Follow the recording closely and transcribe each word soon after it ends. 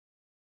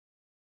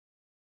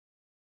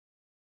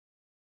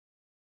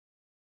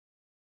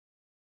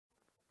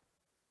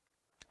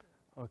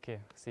Okay,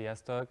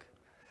 sziasztok.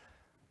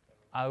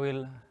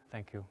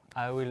 Thank you.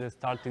 I will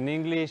start in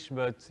English,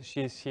 but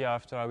she's here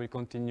after. I will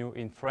continue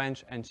in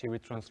French and she will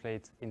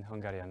translate in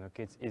Hungarian.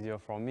 Okay, it's easier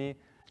for me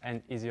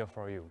and easier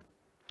for you.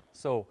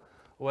 So,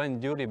 when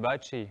Gyuri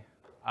Bácsi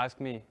asked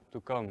me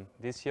to come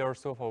this year or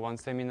so for one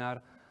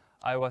seminar,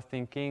 I was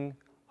thinking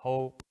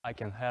how I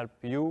can help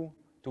you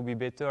to be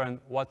better and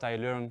what I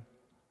learned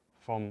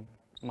from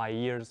my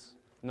years,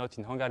 not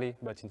in Hungary,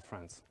 but in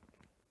France.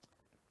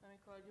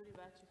 Amikor Gyuri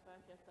bácsi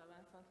felkérte a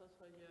Vincentot,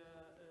 hogy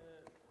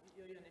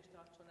jöjjön és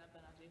tartson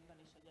ebben az évben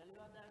is egy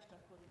előadást,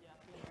 akkor ugye a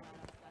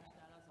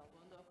filmválasztásnál azon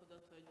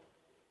gondolkodott, hogy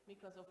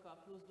mik azok a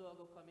plusz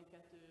dolgok,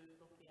 amiket ő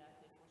profi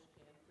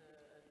játékosként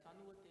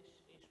tanult,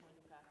 és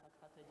mondjuk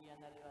átadhat egy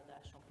ilyen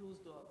előadáson.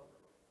 Plusz dolgok.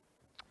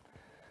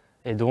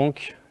 Et donc,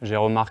 j'ai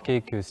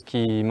remarqué que ce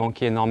qui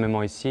manquait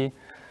énormément ici,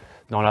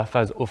 dans la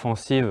phase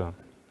offensive,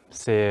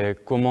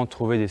 c'est comment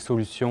trouver des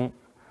solutions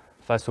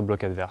face au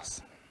bloc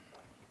adverse.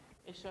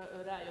 És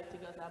rájött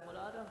igazából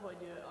arra, hogy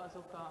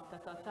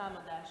tehát a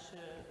támadás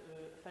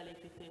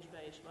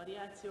felépítésbe és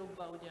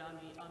variációkba, ugye,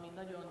 ami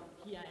nagyon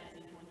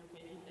hiányzik mondjuk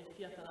egy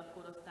fiatalabb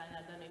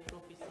korosztálynál, de még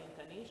profi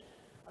szinten is,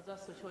 az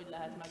az, hogy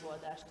lehet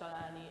megoldást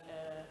találni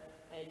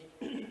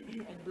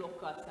egy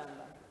blokkal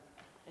szemben.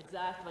 Egy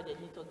zárt vagy egy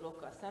nyitott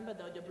blokkal szemben,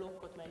 de hogy a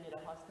blokkot mennyire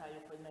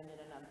használjuk, vagy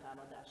mennyire nem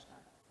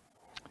támadásnál.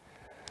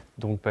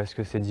 Donc parce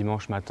que c'est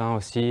dimanche matin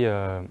aussi,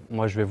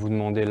 moi je vais vous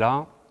demander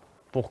là,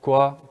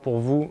 pourquoi pour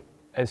vous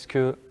est-ce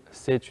que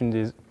c'est une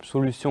des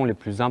solutions les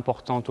plus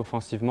importantes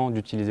offensivement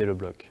d'utiliser le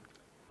bloc?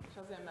 És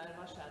azért, mert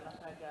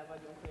vasárnap reggel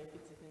vagyunk, hogy egy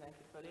picit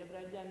mindenki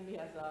fölébredjen.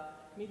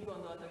 Mit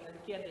gondoltok,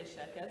 egy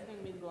kérdéssel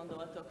kezdünk, mit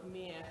gondoltok,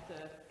 miért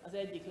az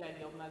egyik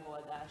legjobb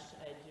megoldás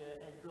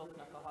egy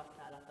blokknak a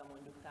használata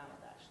mondjuk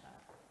támadásnál?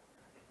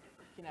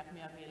 Kinek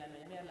mi a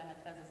vélemény, miért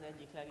lehet ez az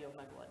egyik legjobb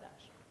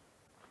megoldás?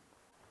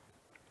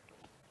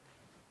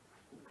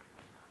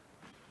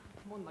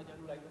 Mondd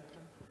magyarul egyből.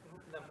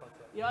 Nem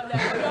francia. Ja, de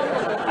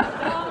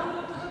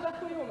angolul tudod,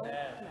 akkor jó?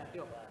 Nem.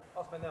 Jó.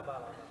 Azt meg nem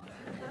vállalom.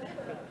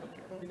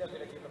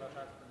 Mindenféleképpen a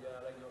Sánc ugye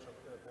a leggyorsabb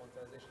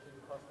pontszerzést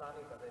tudjuk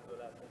használni, tehát egyből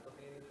lehet pontot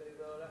érinteni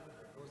belőle.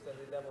 Plusz ez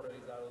egy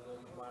demoralizálódó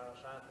is már a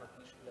Sáncnak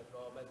is, illetve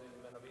a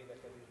mezőnyben a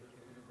védekezésből ki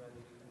tudjuk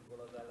venni útból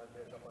az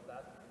ellenfél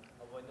csapatát,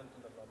 avagy nem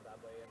tudnak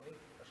labdába érni.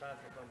 A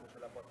Sáncnak nem most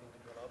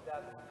lepattintjuk a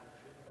labdát,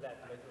 lehet,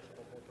 hogy leggyorsabb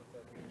a pontot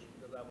szerzni, és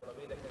igazából a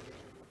védekezés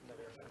nem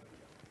ér semmit.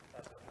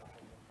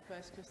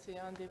 Parce que c'est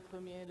un des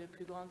premiers, les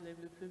plus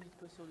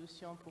vite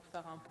solutions pour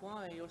faire un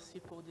point et aussi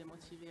pour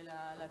démotiver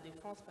la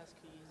défense parce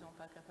qu'ils n'ont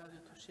pas capable de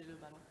toucher le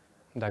ballon.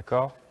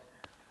 D'accord.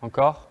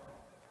 Encore?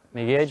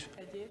 Még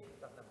Egyéb?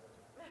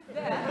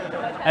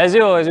 Ez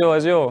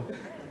jó.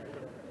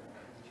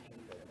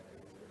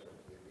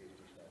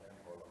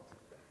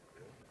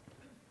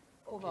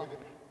 Hova?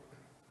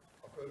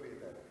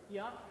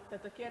 Ja,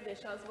 tehát a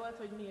kérdés az volt,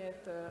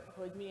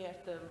 hogy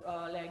miért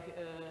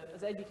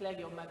az egyik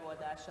legjobb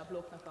megoldás a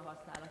blokknak a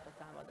használata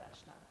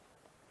támadásnál.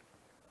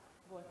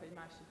 Volt egy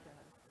másik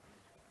jelen.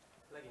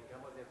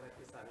 Leginkább azért, mert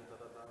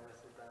kiszámíthatatlan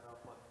lesz utána a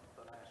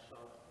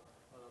pattanással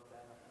a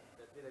labdának.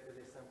 Tehát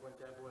védekezés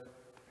szempontjából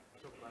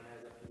sokkal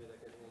nehezebb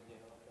kivédekezni egy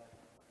ilyen labdát.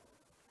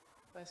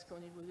 Parce qu'au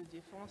niveau de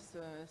défense,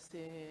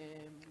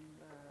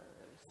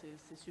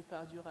 c'est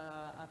super dur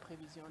à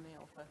prévisionner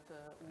en fait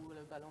où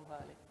le ballon va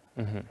aller.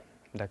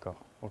 D'accord,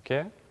 ok.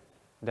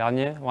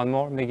 Dernier, one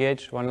more,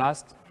 Megage, one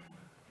last.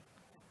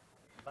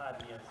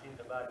 Bármilyen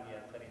szinte,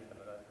 bármilyen szerintem,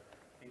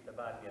 szinte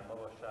bármilyen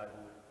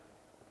magasságú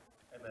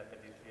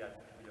emelkedési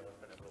játék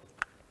ugyanaz a blokk.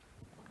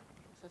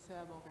 Ça c'est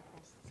la bonne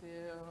réponse.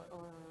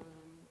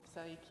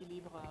 Ça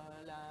équilibre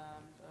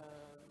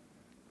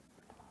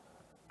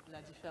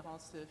la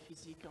différence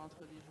physique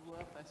entre les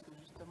joueurs parce que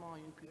justement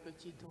une plus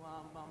petite ou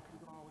un plus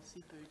grand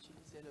aussi peut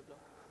utiliser le bloc.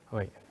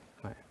 Oui,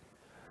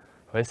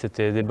 ouais,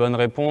 c'était des bonnes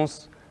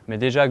réponses. Mais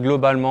déjà,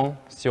 globalement,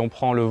 si on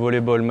prend le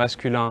volleyball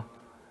masculin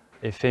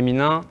et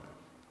féminin,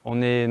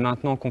 on est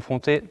maintenant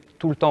confronté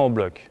tout le temps au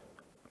bloc.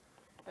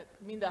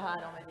 Mind a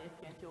három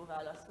egyébként jó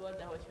válasz volt,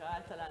 de hogyha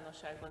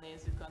általánosságban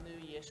nézzük a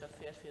női és a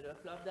férfi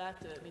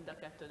röplabdát, mind a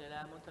kettőnél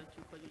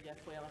elmondhatjuk, hogy ugye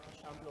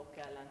folyamatosan blokk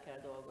ellen kell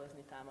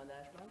dolgozni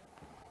támadásban.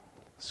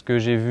 Ce que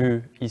j'ai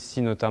vu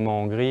ici, notamment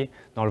en Hongrie,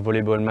 dans le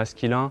volleyball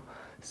masculin,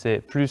 c'est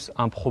plus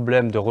un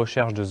problème de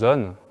recherche de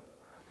zone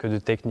que de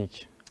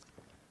technique.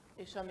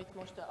 És amit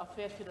most a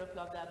férfi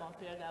röplabdában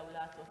például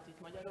látott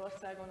itt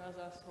Magyarországon, az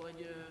az,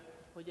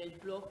 hogy egy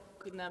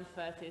blokk nem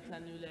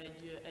feltétlenül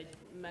egy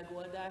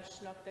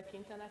megoldásnak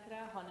tekintenek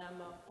rá,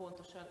 hanem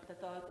pontosan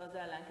tehát az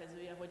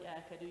ellenkezője, hogy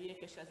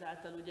elkerüljék, és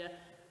ezáltal ugye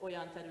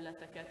olyan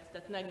területeket,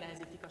 tehát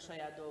megnehezítik a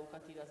saját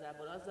dolgokat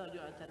igazából azzal, hogy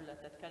olyan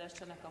területet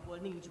keressenek, ahol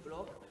nincs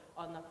blokk,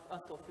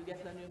 attól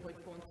függetlenül, hogy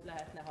pont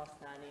lehetne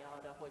használni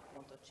arra, hogy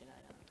pontot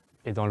csináljanak.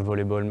 Et dans le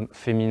volleyball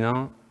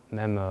féminin,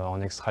 même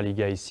en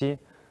extraliga ici,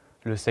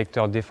 le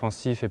secteur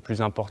défensif est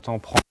plus important,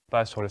 prend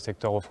pas sur le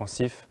secteur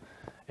offensif.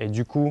 Et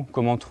du coup,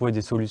 comment trouver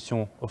des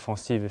solutions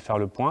offensives et faire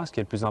le point, ce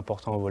qui est le plus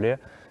important au volley,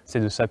 c'est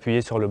de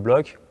s'appuyer sur le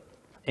bloc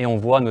Et on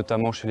voit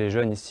notamment chez les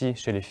jeunes ici,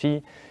 chez les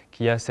filles,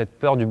 qu'il y a cette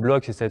peur du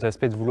bloc et cet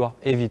aspect de vouloir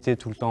éviter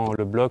tout le temps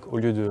le bloc au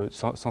lieu de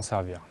s'en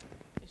servir.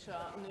 És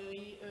a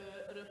női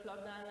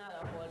röplabdánál,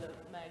 ahol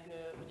meg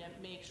ugye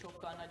még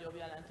sokkal nagyobb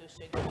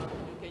jelentősége van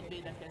mondjuk egy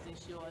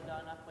védekezési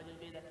oldalnak, vagy egy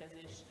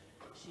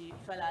védekezési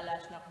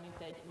felállásnak,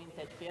 mint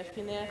egy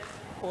férfinél,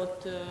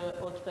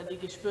 ott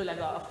pedig, és főleg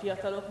a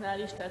fiataloknál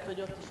is, tehát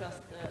hogy ott is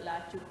azt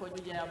látjuk, hogy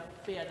ugye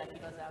félnek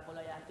igazából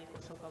a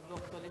játékosok a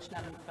blokktól, és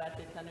nem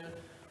feltétlenül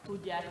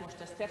tudják,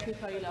 most ez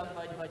technikailag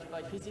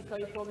vagy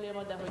fizikai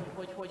probléma, de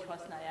hogy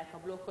használják a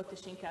blokkot, és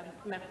inkább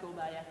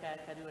megpróbálják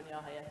elkerülni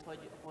ahelyett,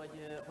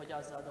 hogy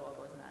azzal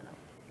dolgoznának.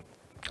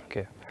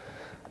 Ok.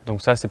 Donc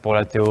ça c'est pour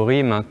la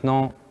théorie.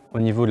 Maintenant, au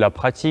niveau de la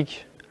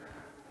pratique,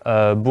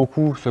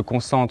 beaucoup se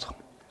concentrent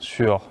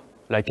sur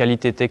la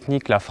qualité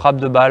technique, la frappe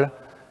de balle,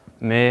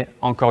 mais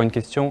encore une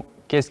question,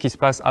 qu'est-ce qui se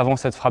passe avant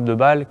cette frappe de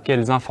balle?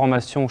 Quelles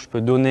informations je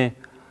peux donner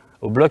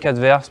au bloc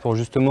adverse pour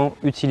justement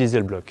utiliser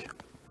le bloc?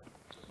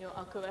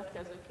 A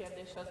következő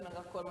kérdés az meg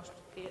akkor most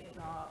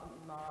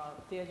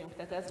térjünk,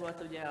 tehát ez volt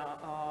ugye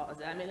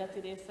az elméleti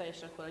része, és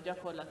akkor a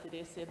gyakorlati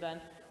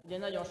részében ugye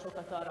nagyon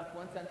sokat arra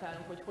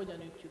koncentrálunk, hogy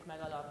hogyan ütjük meg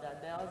a labdát,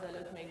 de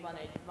azelőtt még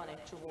van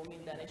egy csomó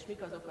minden, és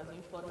mik azok az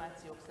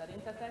információk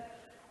szerintetek,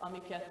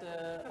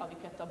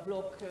 amiket a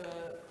blokk,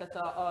 tehát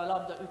a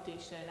labda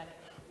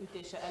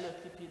ütése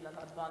előtti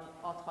pillanatban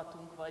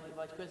adhatunk,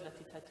 vagy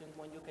közvetíthetünk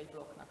mondjuk egy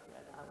blokknak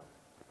például.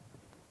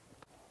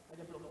 Vagy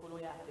a blokkoló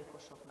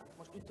játékosoknak.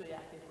 Most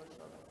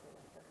ütőjátékosról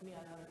beszélek. Tehát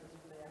milyen amit az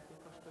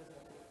ütőjátékos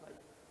közvetít,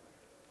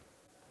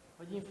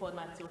 vagy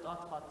információt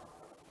adhat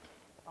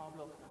a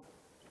blokknak.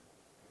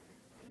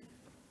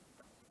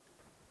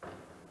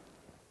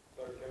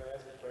 Sorry, can I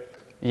ask a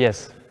question? Yes.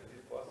 Is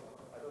it possible?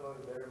 I don't know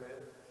if there are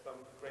some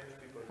French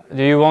people here.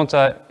 Do you want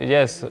to?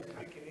 Yes.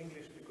 Speak in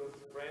English because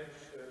French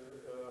and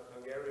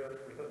Hungarian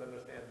we don't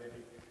understand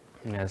maybe.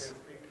 Yes. Can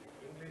speak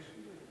English.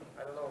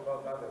 I don't know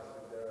about others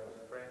if they're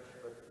French,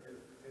 but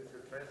since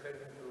you're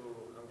translating to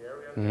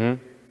Hungarian, Mhm.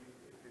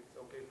 if it's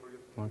okay for you.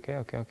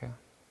 Okay.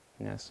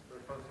 Yes.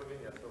 We're from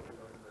Slovenia, so we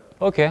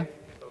don't. Okay.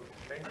 So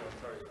thank you.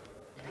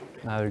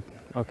 Sorry.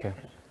 Okay.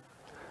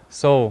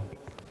 So,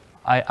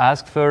 I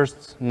ask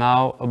first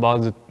now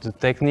about the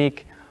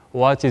technique.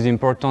 What is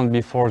important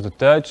before the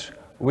touch?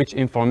 Which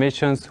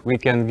informations we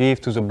can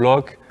give to the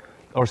block,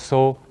 or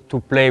so to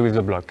play with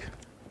the block?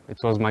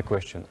 It was my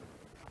question.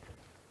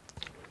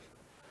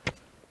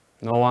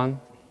 No one?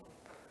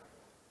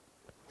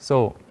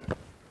 So,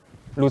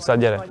 Luca,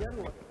 gyere.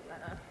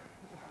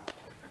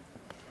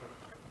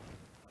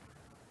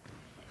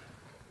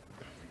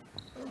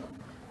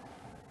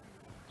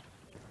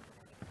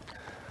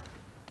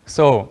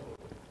 So,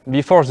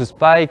 before the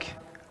spike,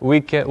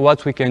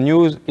 what we can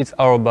use is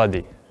our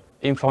body.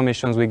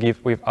 Informations we give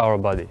with our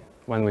body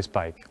when we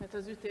spike. Hát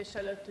az ütés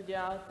előtt ugye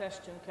a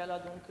testünkkel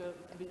adunk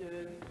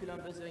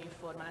különböző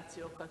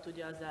információkat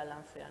ugye az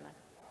ellenfélnek.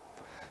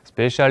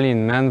 Especially in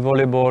men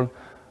volleyball,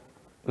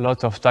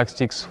 lots of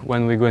tactics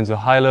when we go in the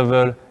high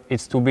level,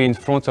 it's to be in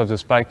front of the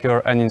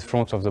spiker and in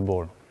front of the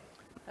ball.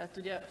 Hát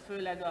ugye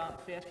főleg a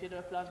férfi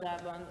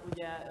röplabdában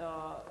ugye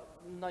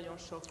nagyon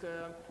sok,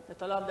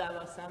 tehát a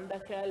labdával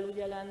szembe kell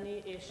ugye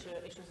lenni, és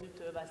az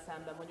ütővel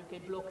szembe, mondjuk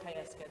egy blokk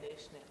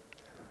helyezkedésnél.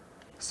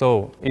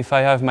 So, if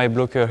I have my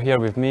blocker here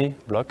with me,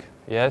 block,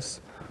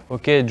 yes.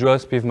 Okay,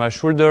 just with my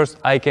shoulders,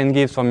 I can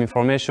give some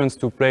informations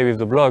to play with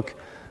the block.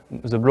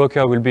 The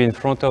blocker will be in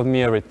front of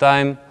me every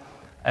time,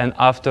 and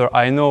after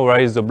I know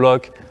where is the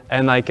block,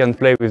 and I can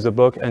play with the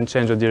block and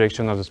change the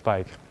direction of the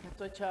spike. Hát,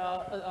 hogyha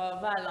a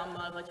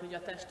vállammal, vagy hogy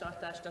a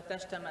testtartást, a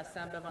testemmel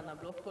szembe van a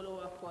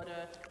blokkoló,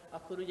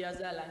 akkor ugye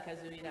az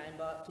ellenkező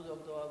irányba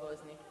tudok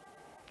dolgozni.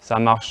 Ça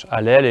marche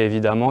à l'aile et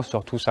évidemment,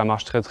 surtout, ça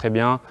marche très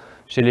bien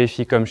chez les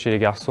filles comme chez les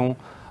garçons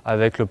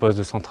avec le poste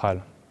de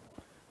central.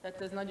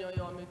 Tehát ez nagyon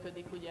jól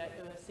működik ugye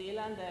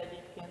szélen, de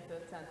egyébként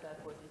center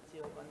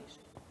pozícióban is.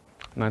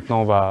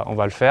 Maintenant, on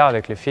va le faire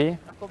avec les filles.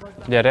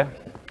 Gyere.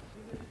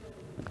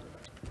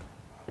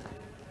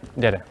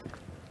 Gyere.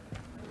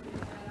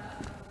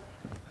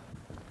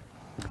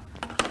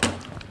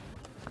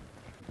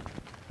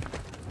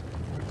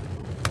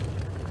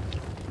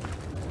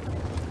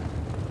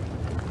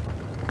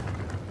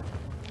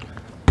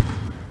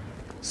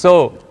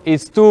 So,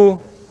 it's two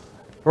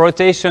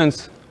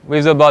rotations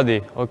with the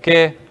body,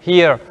 okay?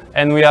 Here,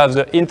 and we have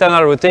the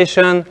internal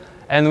rotation,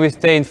 and we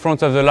stay in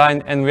front of the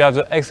line, and we have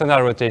the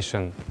external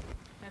rotation.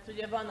 Hát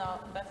ugye van a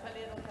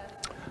befelé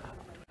rotáció.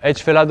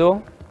 Edge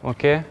felado,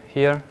 okay,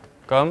 here,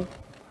 come.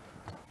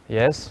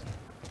 Yes,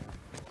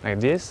 like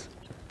this.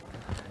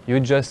 You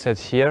just set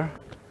here,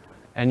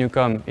 and you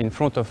come in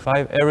front of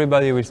 5.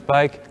 Everybody will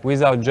spike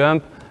without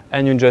jump,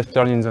 and you just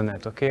turn in the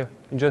net, okay?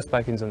 You just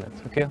spike in the net,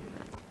 okay?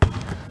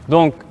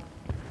 Donc,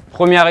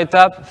 première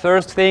étape,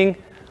 first thing,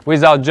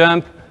 without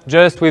jump,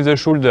 just with the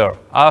shoulder.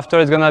 After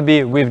it's gonna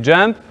be with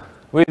jump,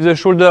 with the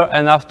shoulder,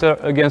 and after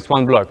against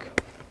one block.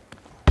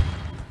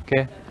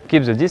 Okay,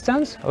 keep the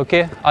distance,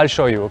 okay? I'll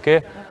show you,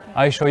 okay?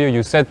 I show you,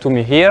 you set to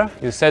me here,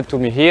 you set to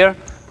me here,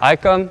 I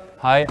come,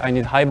 high, I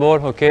need high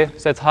ball, okay?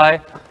 Set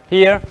high,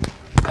 here,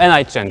 and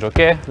I change,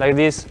 okay? Like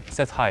this,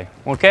 set high,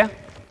 okay?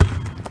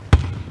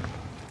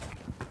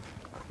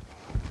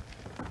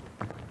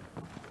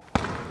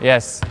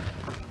 Yes.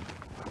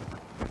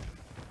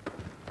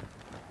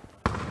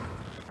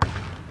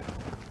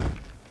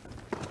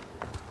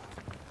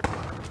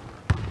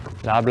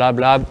 Blab, blab,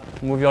 blab.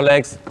 Move your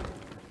legs.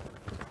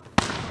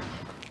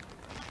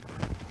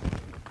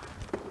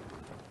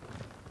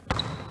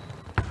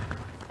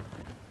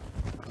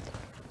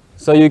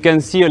 So you can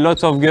see a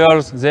lot of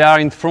girls, they are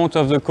in front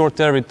of the court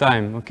every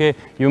time, okay?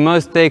 You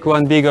must take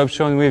one big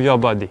option with your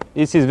body.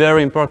 This is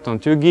very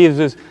important. You give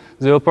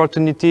the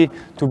opportunity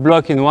to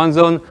block in one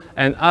zone,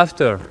 and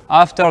after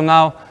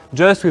now,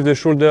 just with the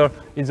shoulder,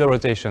 it's a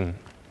rotation.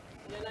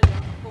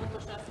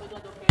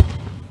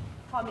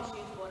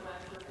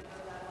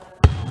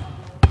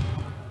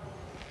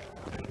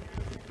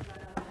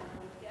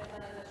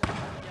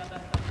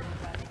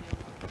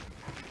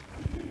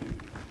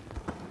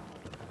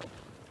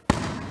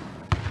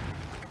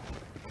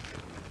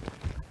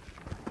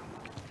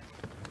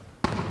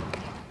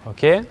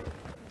 Okay,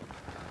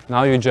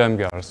 now you jump,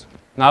 girls.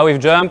 Now with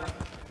jump,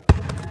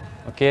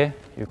 okay,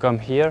 you come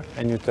here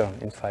and you turn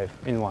in 5,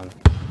 in 1.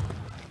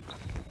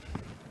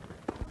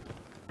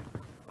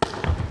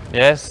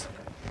 Yes.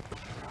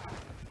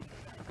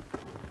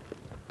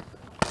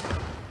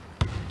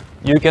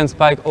 You can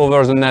spike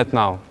over the net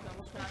now.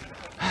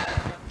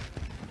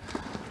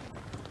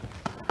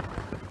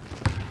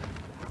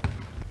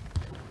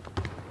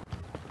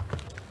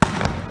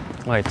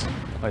 Wait,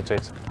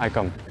 I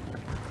come.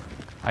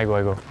 I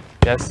go.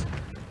 Yes.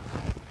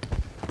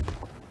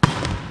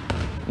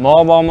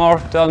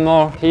 More. Turn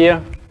more here.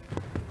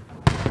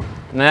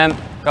 Then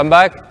come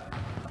back.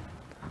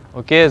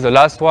 Okay, the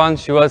last one,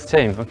 she was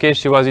same. Okay,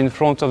 she was in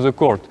front of the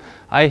court.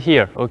 I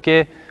here.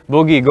 Okay,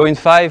 bogey, go in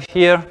 5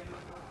 here.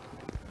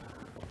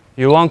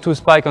 You want to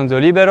spike on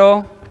the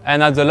libero,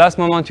 and at the last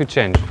moment you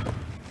change.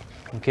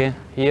 Okay,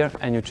 here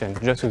and you change,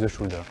 just with the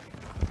shoulder.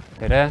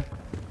 Okay.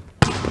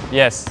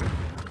 Yes.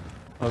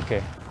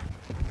 Okay.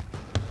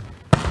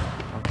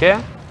 Okay,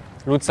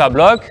 Lutza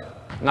block.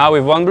 Now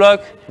with one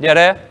block,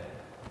 dire.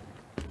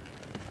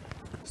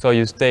 So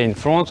you stay in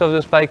front of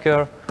the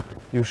spiker,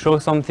 you show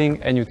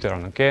something and you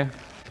turn, okay?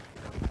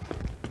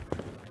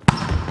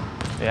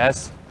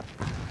 Yes.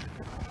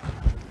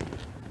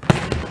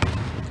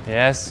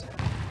 Yes.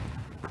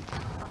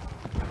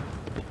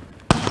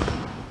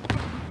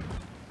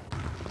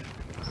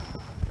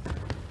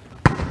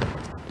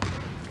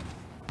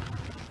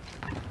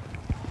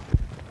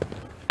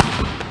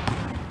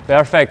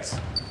 Perfect.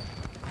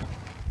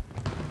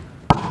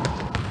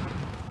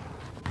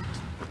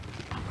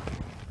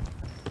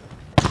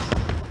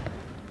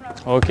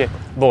 Ok,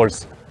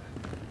 balls.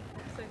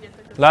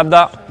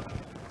 Labda.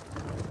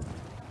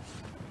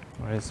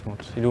 Allez,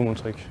 il est où mon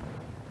truc?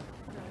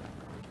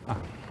 Ah.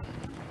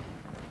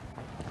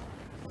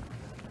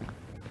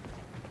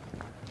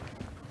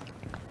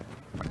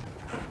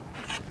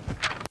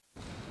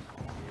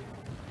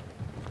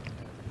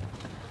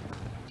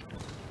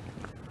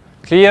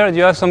 Clear? Do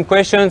you have some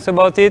questions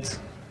about it?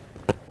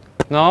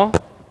 No?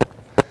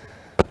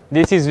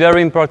 This is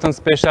very important,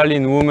 especially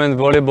in women's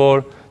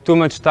volleyball. Too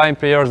much time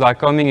players are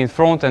coming in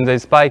front and they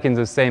spike in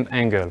the same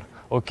angle.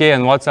 Okay,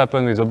 and what's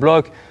happened with the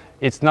block?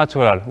 It's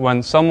natural.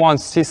 When someone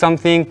sees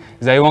something,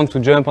 they want to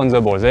jump on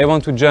the ball. They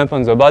want to jump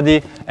on the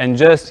body, and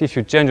just if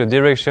you change the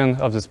direction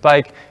of the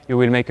spike, you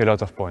will make a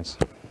lot of points.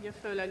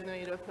 Főleg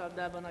női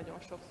röplabdában nagyon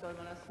sokszor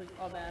van az, hogy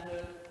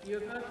amerről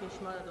jövök, és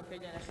maradok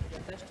egyenesen a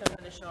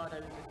testemben, és arra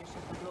ütök, és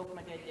ez a blokk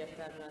meg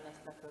egyértelműen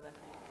ezt lefölveti.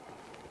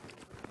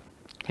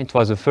 It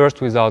was the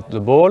first without the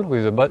ball,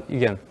 with the body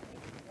again.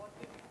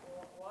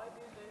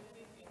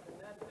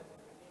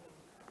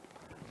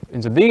 In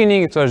the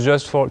beginning, it was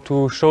just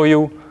to show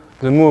you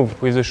the move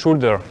with the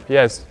shoulder.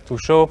 Yes, to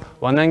show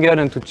one angle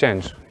and to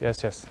change.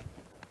 Yes.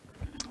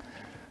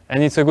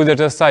 And it's a good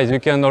exercise. You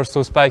can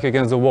also spike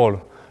against the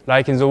wall.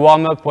 Like in the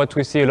warm-up, what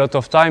we see a lot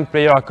of time,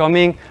 players are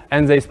coming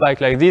and they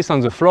spike like this on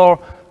the floor.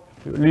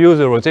 Use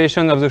the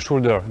rotation of the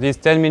shoulder. These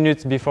 10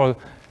 minutes before,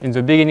 in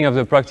the beginning of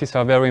the practice,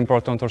 are very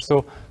important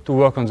also to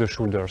work on the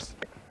shoulders.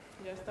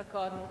 Ezt a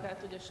karmunkát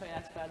ugye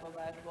saját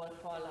feldobásból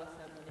fallal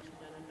szemben is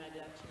ugyanúgy meg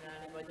lehet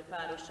csinálni, vagy a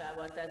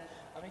párosával. Tehát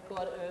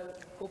amikor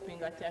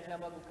kopingatják le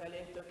maguk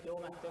elé, tök jó,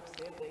 meg tök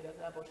szép, de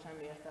igazából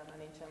semmi értelme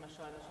nincsen, mert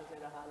sajnos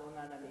azért a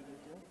hálónál nem így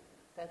ütünk.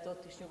 Tehát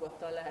ott is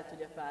nyugodtan lehet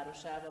ugye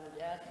párosával,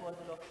 ugye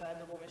elfordulok,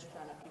 feldobom, és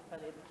utána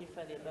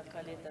kifelé,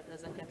 befelé, tehát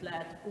ezeket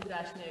lehet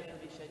ugrás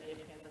nélkül is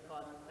egyébként a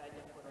karmunkát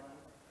gyakorolni.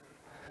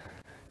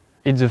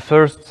 It's the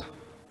first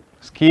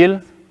skill,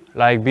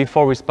 like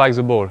before we spike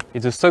the ball.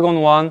 It's the second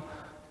one,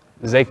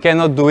 they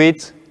cannot do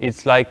it.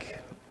 It's like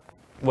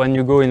when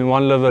you go in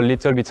one level a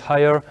little bit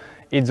higher,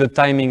 it's the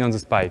timing on the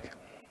spike.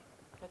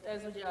 Tehát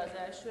ez ugye az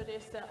első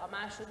része, a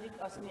második,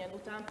 az milyen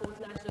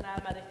utánpótlásnál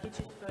már egy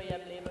kicsit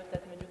följebb lévő,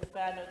 tehát mondjuk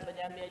felnőtt vagy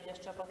NB1-es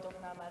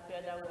csapatoknál már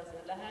például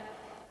azért lehet.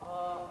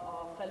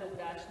 A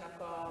felugrásnak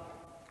a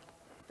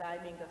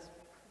timing, az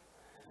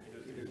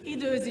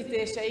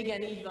időzítése,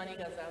 igen, így van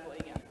igazából,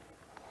 igen.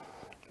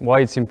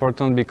 Why it's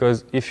important?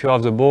 Because if you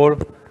have the ball,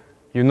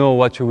 you know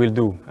what you will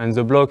do, and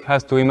the block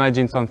has to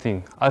imagine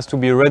something, has to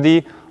be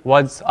ready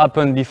what's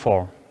happened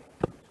before.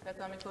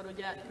 Tehát amikor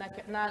ugye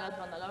nálad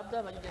van a labda,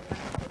 vagy ugye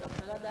megkapod a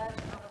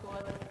feladást,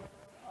 akkor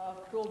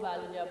próbál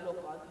ugye a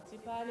blokk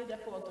anticipálni, de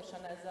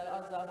pontosan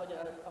azzal, hogy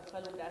a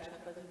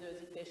felugrásnak az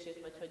időzítését,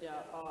 vagy hogy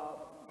a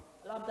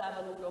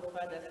labdával ugrok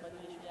fel, de ezt majd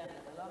is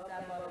figyelnek a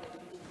labdával, vagy egy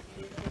kicsit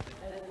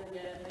ez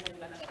ugye megint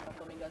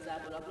megkaphatom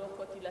igazából a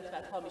blokkot, illetve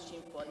hát hamis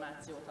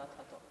információt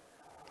adhatok.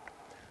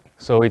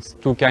 So it's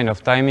two kind of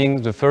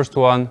timing. The first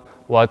one,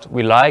 what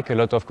we like, a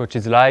lot of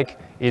coaches like,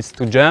 is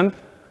to jump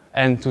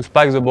and to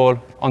spike the ball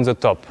on the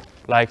top.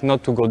 Like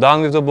not to go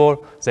down with the ball,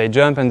 they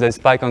jump and they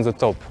spike on the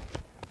top.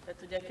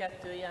 Tehát ugye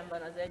kettő ilyen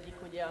van, az egyik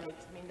ugye,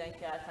 amit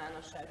mindenki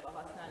általánosságban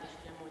használ, és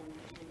ugye mondjuk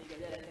mindig a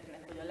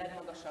gyerekeknek, hogy a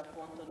legmagasabb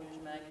ponton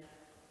üsd meg,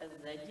 ez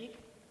az egyik.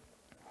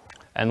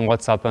 And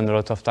what's happened a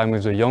lot of time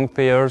with the young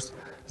players,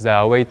 they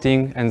are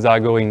waiting and they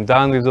are going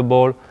down with the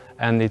ball,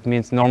 and it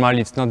means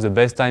normally it's not the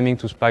best timing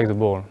to spike the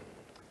ball.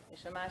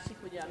 És a másik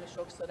ugye, ami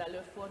sokszor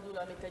előfordul,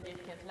 amit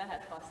egyébként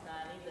lehet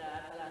használni, de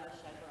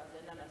általánosságban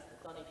azért nem ezt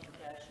tanítjuk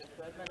első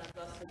körben, az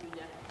az, hogy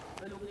ugye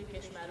fölugrik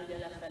és már ugye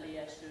lefelé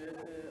eső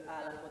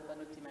állapotban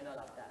üti meg a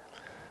labdát.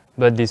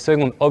 But the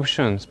second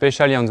option,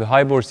 especially on the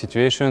high ball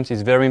situations,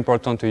 is very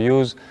important to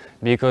use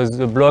because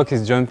the block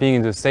is jumping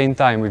in the same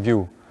time with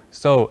you.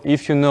 So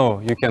if you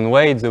know you can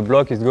wait, the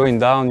block is going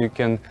down, you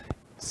can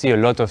see a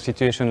lot of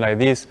situations like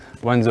this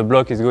when the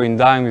block is going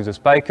down with the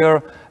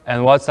spiker,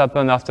 and what's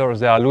happened after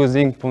they are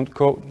losing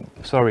control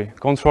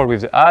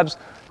with the abs,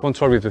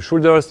 control with the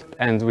shoulders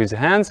and with the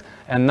hands,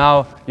 and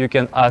now you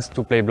can ask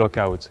to play block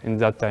out in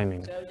that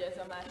timing. De ugye ez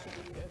a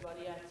második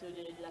variáció,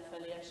 hogy egy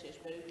lefelé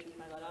esésbe ütjük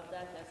meg a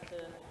labdát, ezt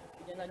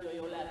ugye nagyon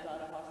jól lehet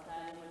arra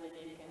használni, hogy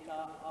egyébként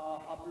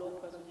a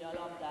blokk az ugye a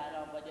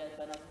labdára vagy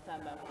ebben az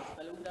ütemben fog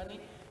felugrani,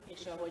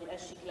 és ahogy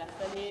esik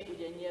lefelé,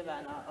 ugye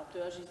nyilván a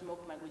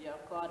törzsizmok, meg ugye a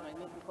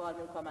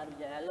karmunka már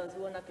ugye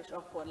ellazulnak, és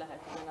akkor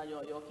lehet ugye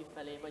nagyon jól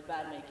kifelé, vagy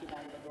bármelyik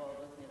irányba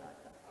dolgozni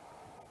rajta.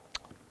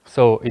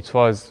 So it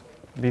was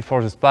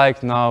before the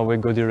spike, now we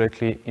go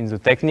directly in the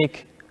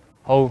technique,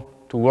 how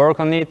to work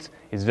on it.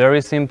 It's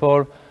very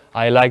simple.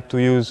 I like to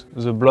use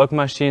the block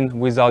machine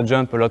without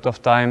jump a lot of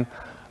time.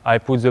 I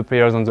put the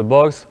players on the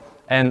box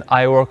and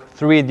I work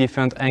 3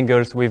 different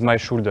angles with my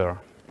shoulder.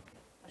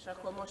 És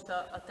akkor most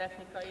a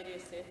technikai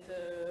részét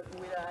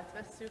újra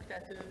átvesszük,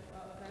 tehát ő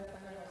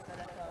nagyon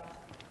szeret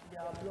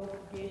a blokk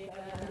gép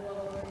ellen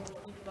dolgozni,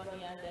 itt van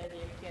ilyen, de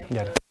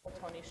egyébként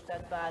otthon is,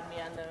 tehát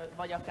bármilyen,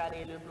 vagy akár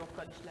élő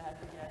blokkal is lehet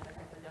ugye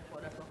ezeket a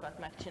gyakorlatokat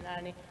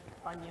megcsinálni.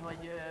 Annyi,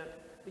 hogy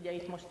ugye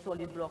itt most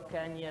solid blokk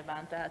kell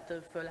nyilván, tehát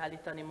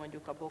fölállítani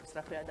mondjuk a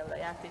boxra például a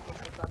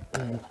játékosokat,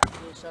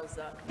 és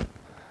azzal.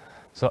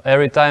 So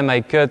every time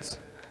I cut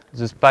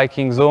the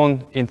spiking zone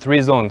in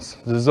 3 zones.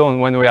 The zone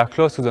when we are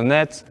close to the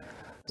net,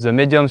 the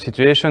medium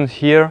situation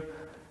here,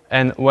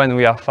 and when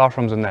we are far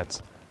from the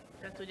net.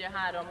 Tehát ugye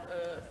 3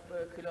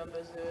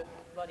 különböző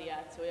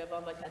variációja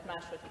van, vagy hát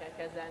máshogy kell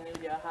kezelni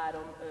ugye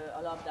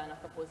a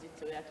labdának a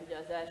pozícióját. Ugye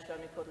az első,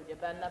 amikor ugye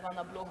benne van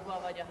a blokkban,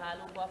 vagy a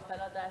hálóban a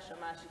feladás, a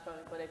másik,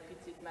 amikor egy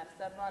picit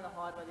messzebb van, a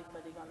harmadik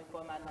pedig,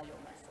 amikor már nagyon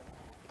messze.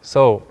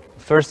 So,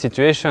 first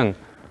situation,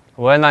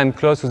 when I'm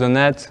close to the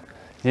net,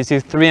 this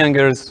is 3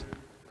 angles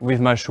with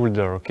my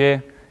shoulder, okay?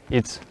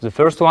 It's the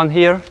first one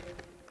here,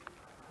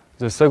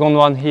 the second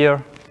one here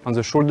on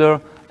the shoulder,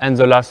 and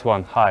the last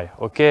one high,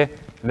 okay?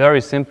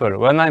 Very simple.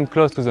 When I'm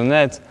close to the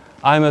net,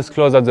 I must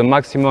close at the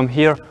maximum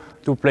here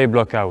to play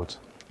block out.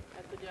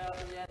 Hát ugye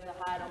ez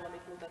a 3,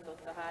 amit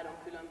mutatott, a 3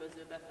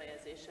 különböző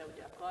befejezése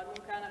ugye a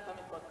karmunkának,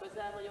 amikor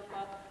közel vagyok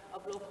a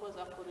blokkhoz,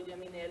 akkor ugye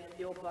minél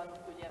jobban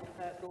ugye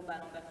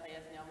próbálom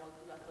befejezni a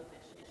mozdulatot,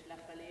 és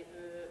lefelé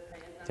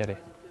fejezem.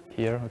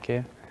 Here,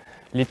 okay.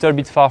 Little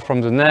bit far from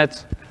the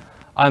net,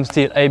 I'm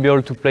still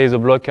able to play the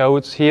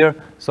blockouts here,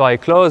 so I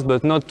close,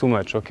 but not too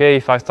much, okay?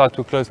 If I start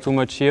to close too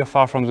much here,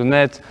 far from the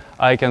net,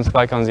 I can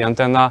spike on the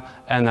antenna,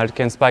 and I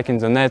can spike in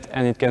the net,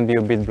 and it can be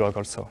a bit block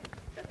also.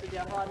 Tehát ugye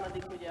a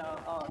harmadik, ugye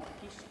a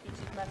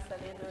kicsit messze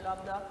lévő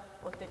labda,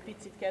 ott egy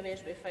picit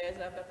kevésbé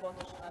fejezem be,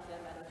 pontosan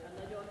azért, mert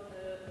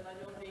ha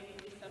nagyon végig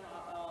viszem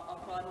a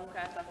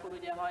karmunkát, akkor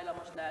ugye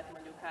hajlamos lehet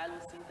mondjuk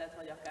hálószintet,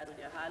 vagy akár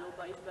ugye a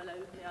hálóba is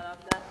beleütni a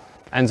labdát.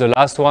 And the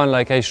last one,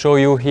 like I show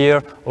you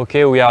here,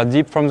 okay, we are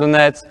deep from the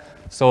net,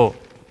 so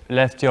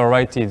lefty or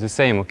righty, the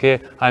same, okay?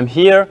 I'm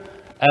here,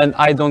 and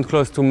I don't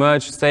close too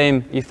much,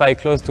 same, if I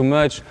close too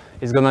much,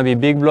 it's gonna be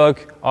big block,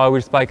 or I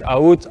will spike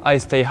out, I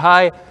stay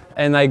high,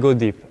 and I go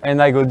deep. And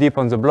I go deep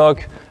on the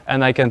block,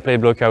 and I can play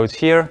block out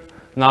here.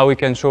 Now we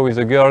can show with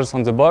the girls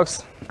on the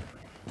box.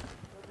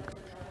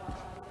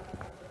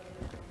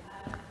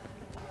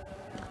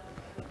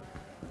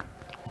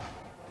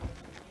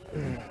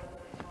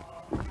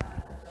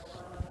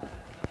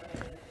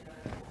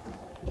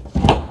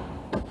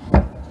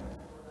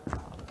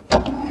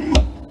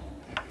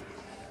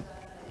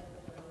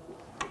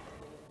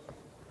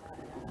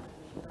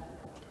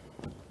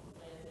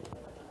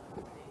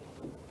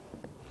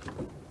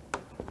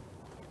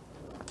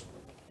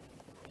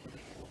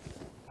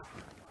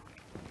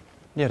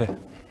 Gyere.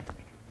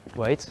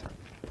 Wait.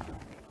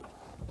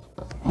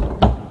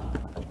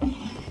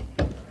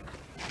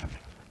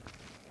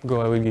 Go,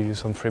 I will give you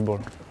some free ball.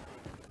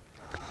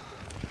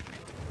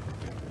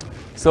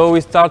 So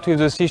we start with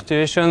the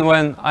situation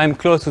when I'm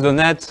close to the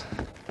net.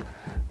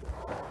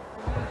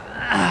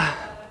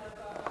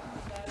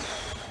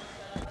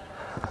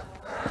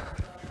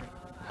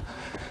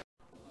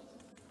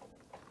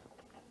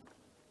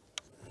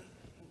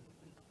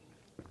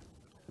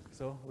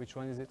 So, which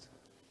one is it?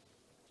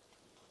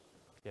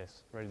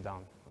 Yes, write it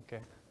down, okay.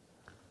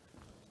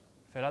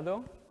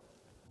 Feladó?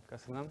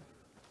 Köszönöm.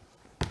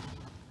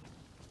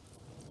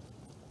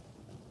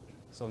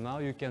 So now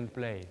you can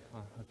play.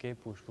 Okay,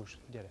 push, push.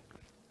 Gyere.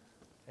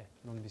 Hey,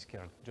 don't be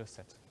scared. Just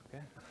set.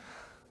 Okay.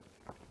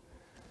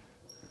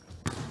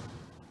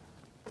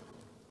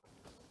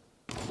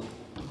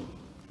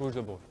 Push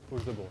the ball.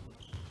 Push the ball.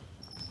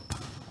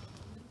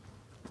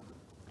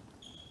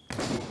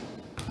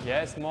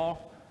 Yes, more.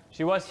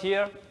 She was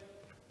here.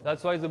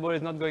 That's why the ball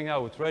is not going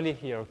out. Really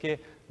here. Okay.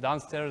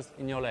 Downstairs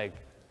in your leg.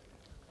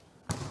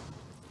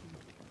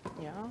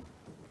 Yeah.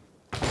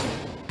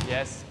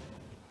 Yes.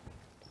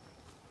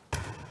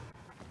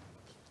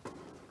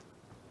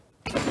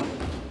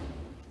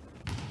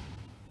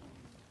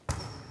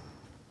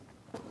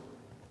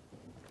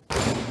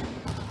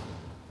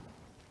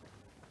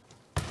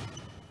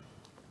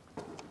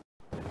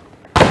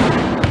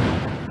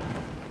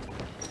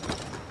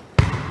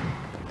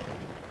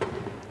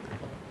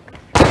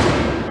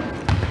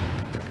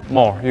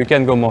 More. You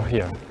can go more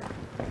here.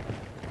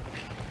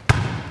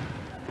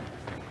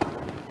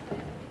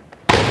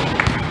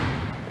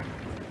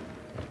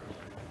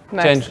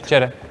 Change,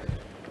 gyere.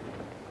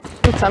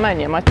 Luca,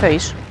 menjél majd te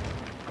is.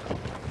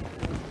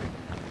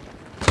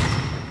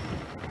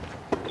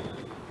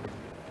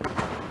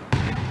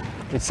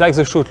 It's like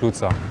the shoot,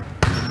 Luca.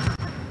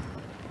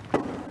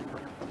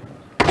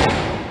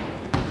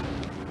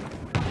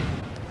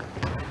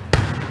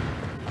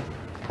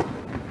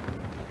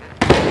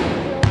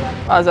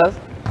 Azaz.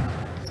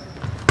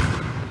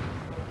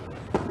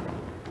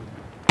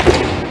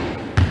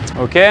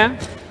 Okay.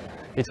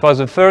 It was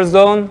the first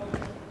zone.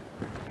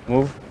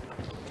 Move.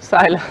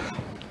 Silence.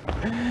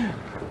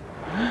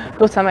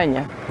 Luca,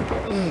 menjél.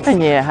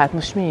 Menjél, hát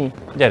most mi?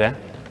 Gyere.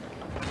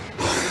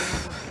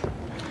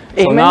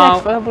 Én So menjek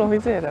now- fel a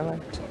blóvizére,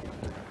 vagy?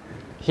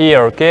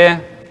 Here, okay?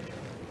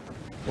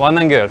 One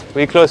angle.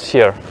 We close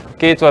here.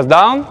 Okay, it was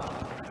down.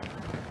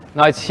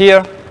 Now it's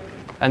here.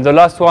 And the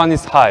last one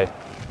is high.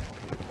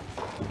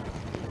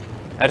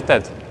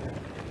 Érted?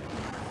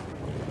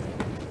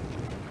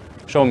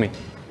 Show me.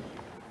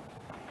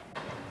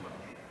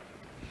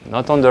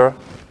 Not under.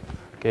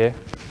 Okay.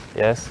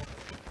 Yes.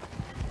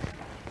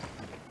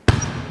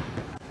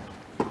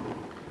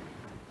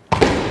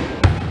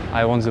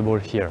 I want the ball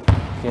here.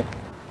 Okay.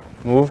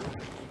 Move.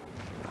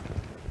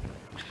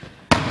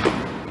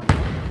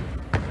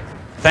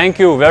 Thank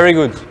you. Very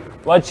good.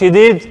 What she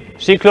did,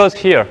 she closed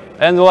here.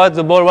 And what?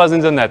 The ball was in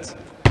the net.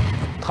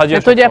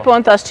 Hát ugye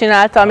pont azt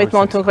csinálta, amit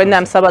mondtunk, hogy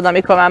nem szabad,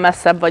 amikor már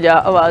messzebb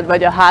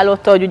vagy a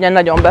hálótól, hogy ugye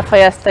nagyon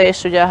befejezte,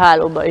 és ugye a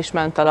hálóba is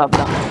ment a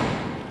labda.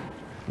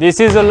 This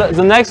is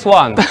the next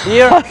one.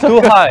 Here,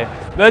 too high.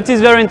 But it's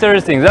very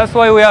interesting. That's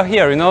why we are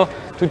here, you know,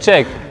 to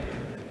check.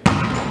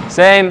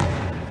 Same.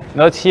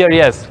 Not here,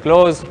 yes.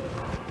 Close.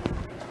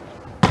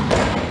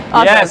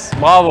 Yes,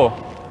 bravo.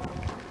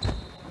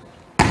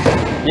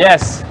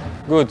 Yes,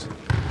 good.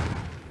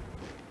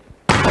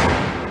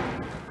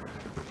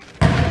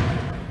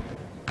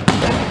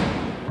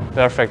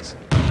 Perfect.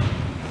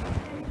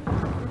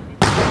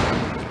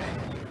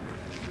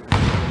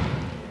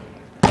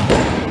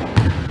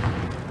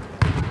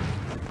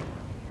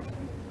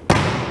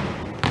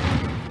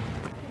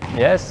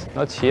 Yes,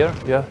 not here.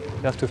 You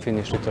have to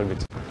finish a little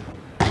bit.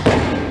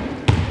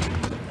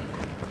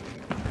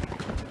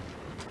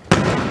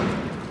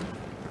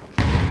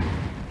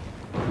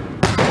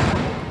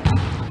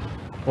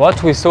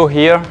 What we saw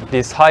here,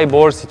 these high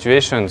ball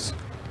situations,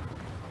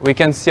 we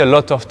can see a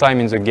lot of time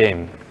in the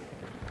game.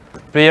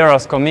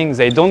 Players coming,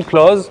 they don't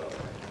close,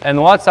 and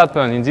what's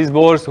happened in these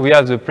balls, we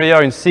have the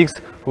player in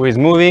 6 who is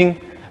moving,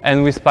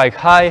 and we spike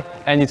high,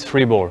 and it's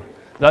free ball.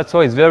 That's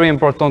why it's very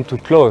important to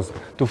close,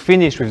 to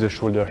finish with the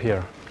shoulder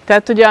here.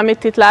 Tehát ugye,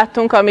 amit itt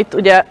láttunk, amit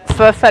ugye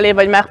fölfelé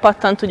vagy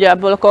megpattant ugye a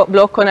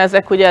blokkon,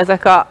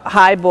 ezek a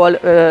highból,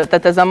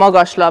 tehát ez a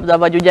magas labda,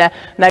 vagy ugye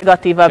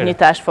negatívabb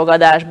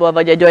nyitásfogadásból,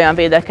 vagy egy olyan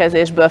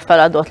védekezésből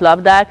feladott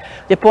labdák.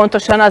 Ugye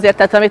pontosan azért,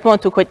 tehát amit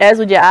mondtuk, hogy ez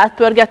ugye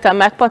átpörgetem,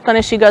 megpattan,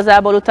 és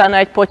igazából utána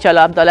egy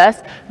potyalabda lesz,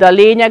 de a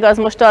lényeg az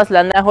most az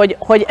lenne,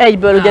 hogy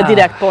egyből ugye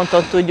direkt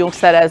pontot tudjunk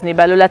szerezni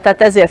belőle,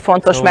 tehát ezért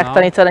fontos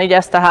megtanítani ugye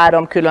ezt a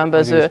 3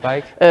 különböző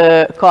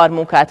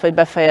karmunkát, vagy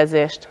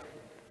befejezést.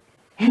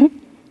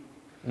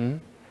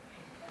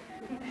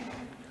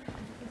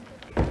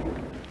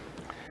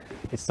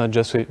 It's not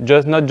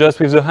just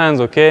with the hands,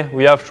 okay?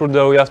 We have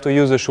shoulder, we have to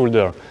use the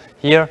shoulder.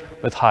 Here,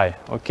 but high,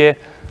 okay?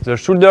 The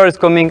shoulder is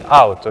coming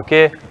out,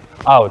 okay?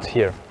 Out,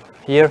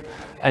 here,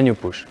 and you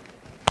push.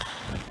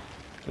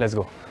 Let's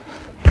go.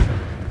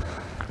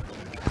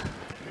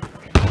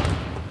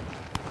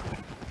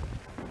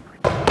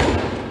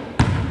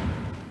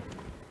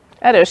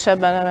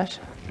 Erősebben nemes.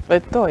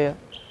 Vagy tolja.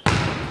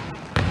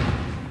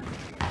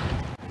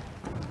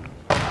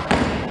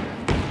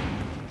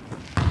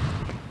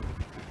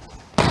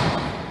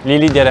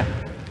 Lili, gyere!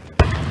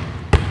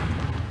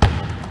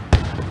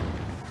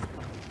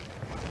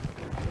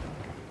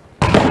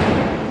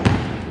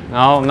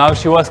 Now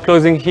she was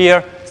closing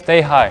here.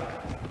 Stay high.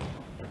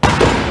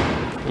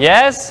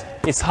 Yes,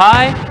 it's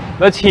high,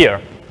 but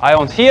here. I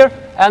want here,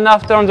 and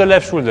after on the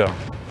left shoulder.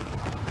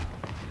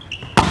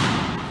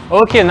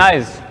 Okay,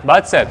 nice.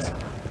 Bad set.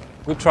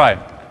 Good try.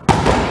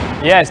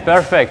 Yes,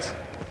 perfect.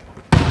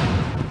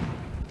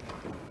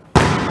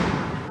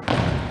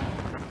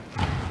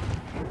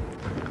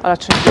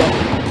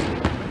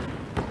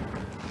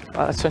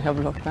 Alacsonyabb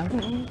blokk, nem?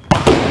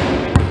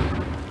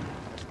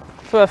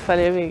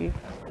 Fölfelé végig.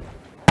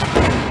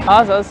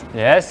 Azaz.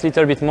 Yes,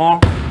 little bit more.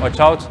 Watch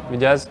out,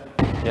 vigyázz.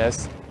 Yes.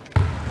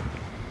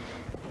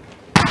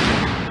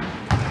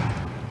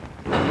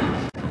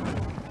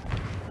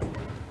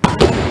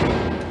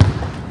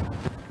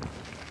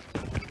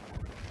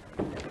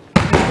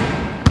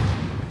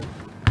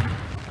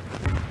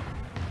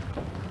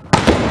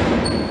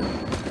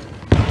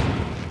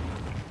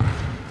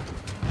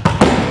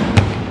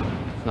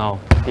 Now,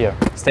 here,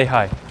 stay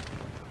high.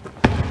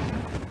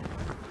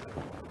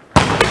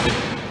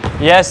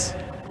 Yes,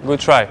 good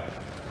try.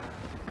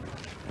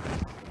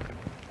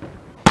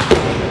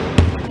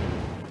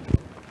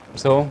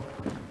 So,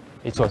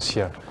 it was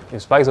here. You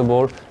spike the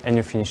ball and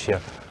you finish here.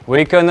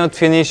 We cannot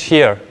finish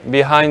here,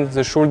 behind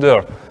the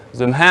shoulder.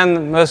 The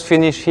hand must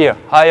finish here,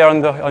 higher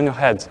on your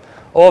head,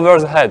 over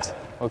the head.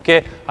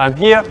 Okay, I'm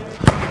here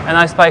and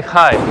I spike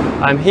high.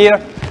 I'm here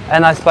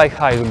and I spike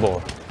high the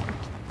ball.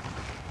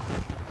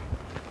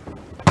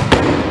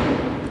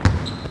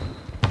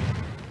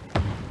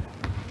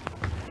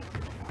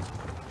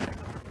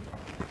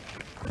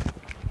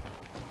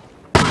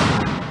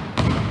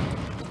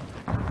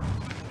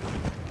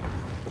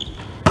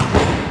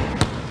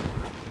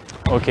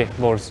 Okay,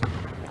 balls.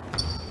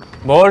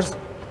 Balls?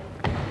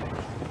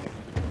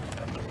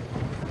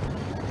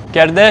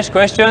 Kérdés,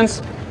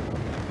 questions?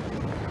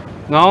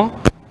 No?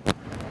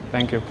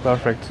 Thank you,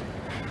 perfect.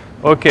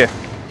 Okay.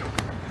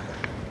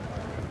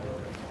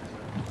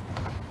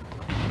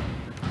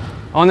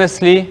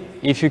 Honestly,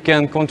 if you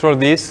can control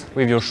this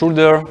with your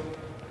shoulder,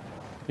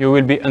 you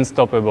will be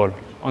unstoppable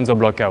on the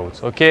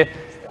blockout, okay?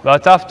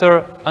 But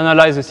after,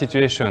 analyze the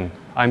situation.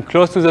 I'm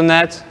close to the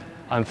net,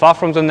 I'm far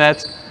from the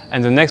net,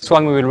 and the next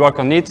one we will work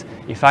on it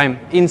if I'm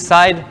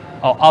inside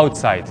or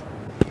outside.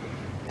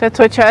 Tehát,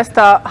 hogyha ezt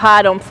a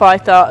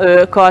háromfajta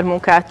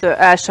karmunkát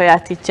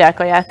elsajátítják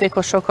a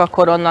játékosok,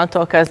 akkor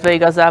onnantól kezdve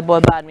igazából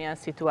bármilyen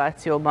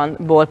szituációban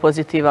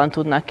pozitívan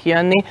tudnak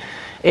kijönni.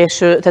 És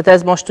tehát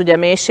ez most ugye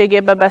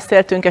mélységében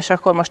beszéltünk, és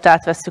akkor most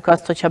átvesszük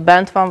azt, hogyha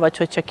bent van, vagy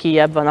hogyha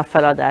kijjebb van a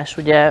feladás,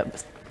 ugye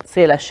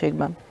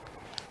szélességben.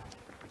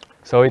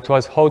 So it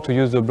was how to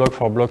use the block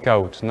for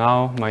blockout.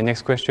 Now my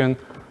next question,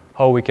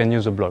 how we can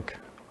use the block.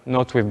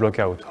 Not with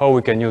blockout, how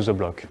we can use the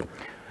block.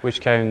 Which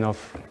kind of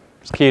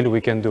skill we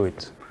can do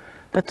it.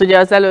 Tehát ugye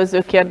az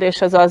előző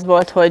kérdés az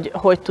volt,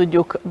 hogy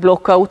tudjuk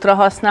blockoutra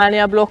használni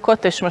a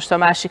blokkot, és most a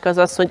másik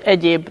az, hogy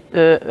egyéb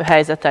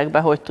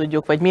helyzetekben hogy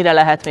tudjuk, vagy mire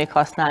lehet még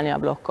használni a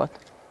blokkot.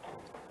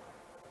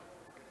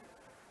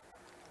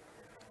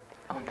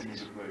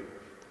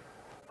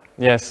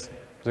 Yes,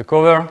 the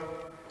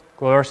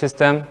cover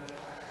system.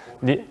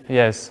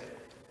 Yes.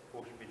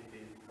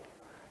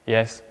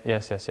 Yes.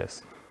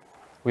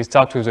 We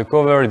start with the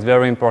cover. It's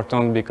very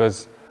important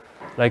because,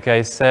 like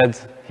I said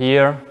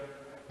here,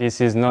 this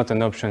is not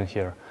an option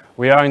here.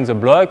 We are in the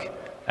block,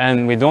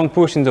 and we don't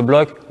push in the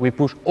block, we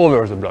push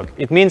over the block.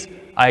 It means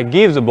I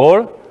give the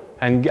ball,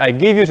 and I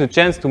give you the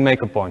chance to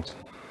make a point.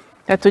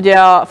 Tehát ugye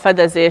a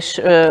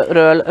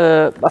fedezésről,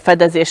 a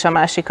fedezés a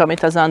másik,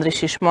 amit az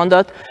Andris is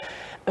mondott.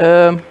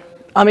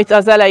 Amit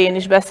az elején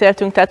is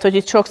beszéltünk, tehát hogy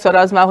itt sokszor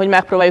az már, hogy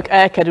megpróbáljuk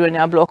elkerülni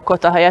a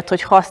blokkot, ahelyett,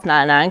 hogy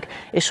használnánk,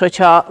 és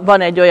hogyha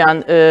van egy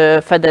olyan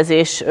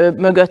fedezés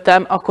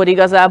mögöttem, akkor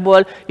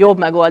igazából jobb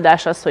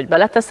megoldás az, hogy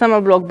beleteszem a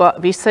blokkba,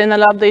 visszajön a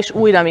labda, és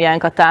újra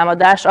milyenk a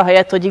támadás,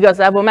 ahelyett, hogy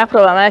igazából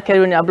megpróbálom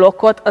elkerülni a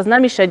blokkot, az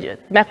nem is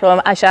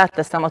megpróbálom, és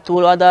átteszem a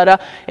túloldalra,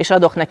 és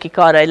adok nekik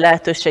arra egy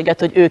lehetőséget,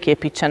 hogy ők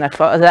építsenek,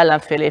 az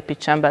ellenfél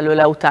építsen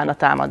belőle utána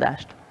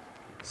támadást.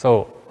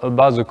 So,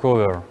 about the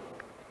cover.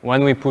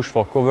 When we push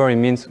for cover, it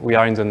means we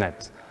are in the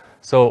net.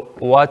 So,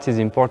 what is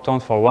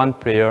important for one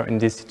player in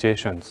these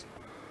situations?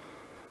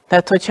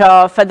 Tehát, hogyha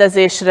a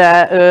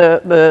fedezésre,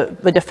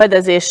 vagy a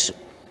fedezés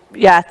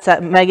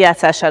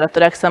megjátszására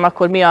törekszem,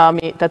 akkor mi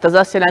tehát az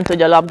azt jelenti,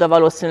 hogy a labda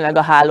valószínűleg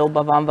a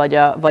hálóban van,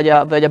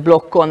 vagy a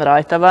blokkon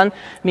rajta van.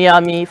 Mi,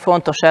 ami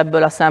fontos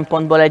ebből a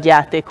szempontból egy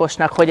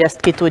játékosnak, hogy ezt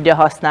ki tudja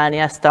használni,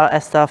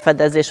 ezt a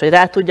fedezést, hogy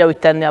rá tudja úgy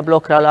tenni a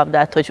blokkra a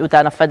labdát, hogy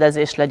utána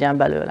fedezés legyen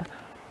belőle.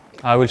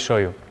 I will show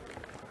you.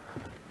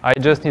 I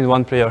just need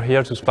one player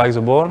here to spike the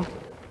ball.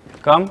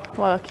 Come.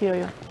 Valaki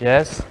jöjjön.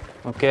 Yes.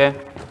 Okay.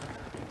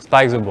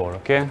 Spike the ball.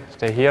 Okay.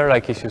 Stay here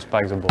like if you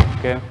spike the ball.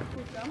 Okay.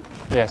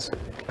 Yes.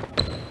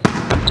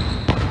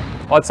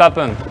 What's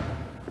happened?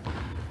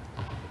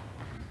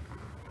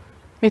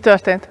 Mi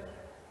történt?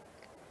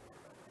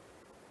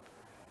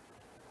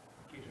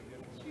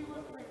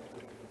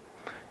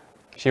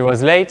 She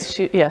was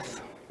late? Yes.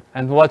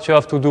 And what you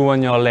have to do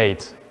when you're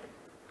late?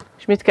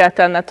 És mit kell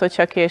tenned,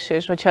 hogyha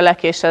késés, hogyha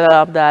lekésed a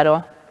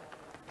labdáról?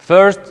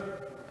 First,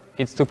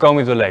 it's to come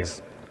with the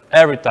legs.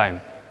 Every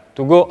time.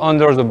 To go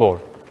under the ball.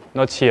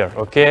 Not here,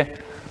 okay?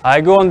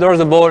 I go under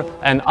the ball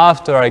and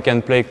after I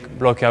can play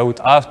block out,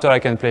 after I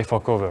can play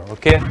for cover,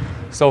 okay?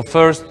 So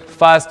first,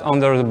 fast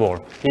under the ball.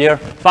 Here,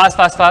 fast,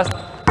 fast, fast.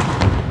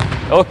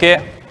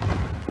 Okay.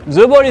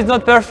 The ball is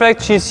not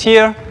perfect, she's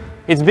here.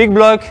 It's big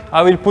block,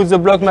 I will put the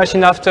block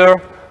machine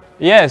after.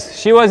 Yes,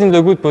 she was in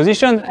the good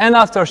position and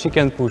after she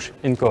can push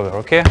in cover,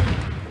 okay?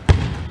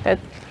 Tehát,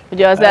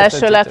 ugye az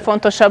első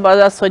legfontosabb az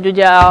az, hogy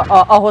ugye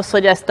ahhoz,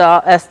 hogy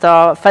ezt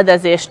a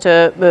fedezést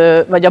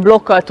vagy a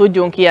blokkal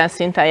tudjunk ilyen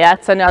szinten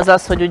játszani, az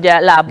az, hogy ugye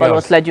lábbal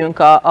ott legyünk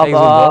a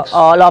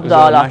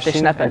labda alatt, és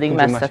ne pedig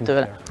messze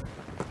tőle.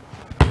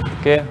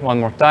 Okay, one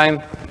more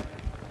time.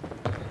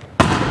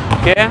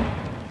 Okay.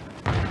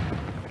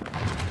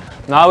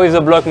 Now is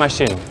the block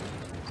machine.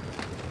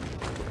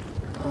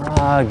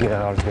 Ah,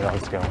 girls.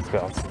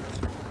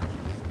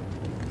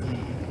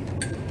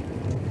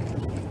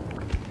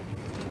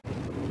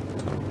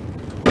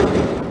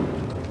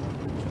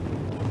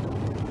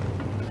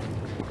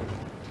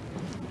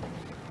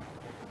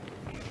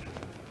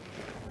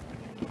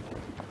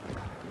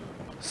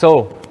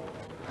 So,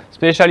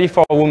 especially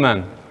for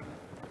women,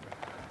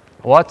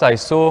 what I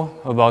saw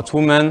about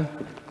women,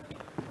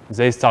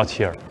 they start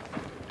here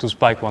to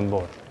spike one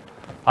ball.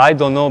 I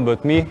don't know,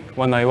 but me,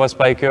 when I was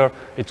spiker,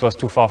 it was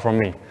too far from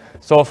me.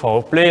 So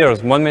for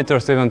players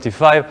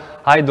 1.75 m,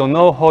 I don't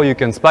know how you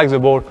can spike the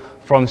ball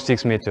from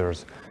 6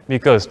 meters.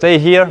 Because stay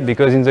here,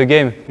 because in the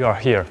game you are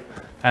here.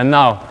 And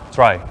now,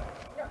 try.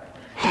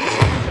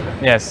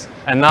 Yes,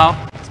 and now,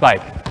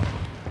 spike.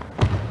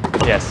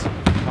 Yes,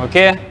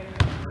 okay?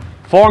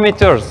 4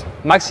 meters,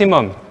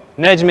 maximum,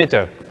 edge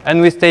meter.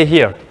 And we stay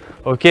here,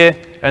 okay?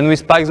 And we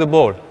spike the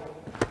ball.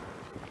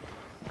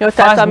 Jó,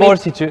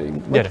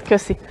 tehát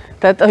köszi.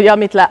 Tehát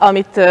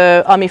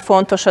ami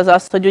fontos az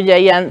az, hogy ugye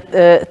ilyen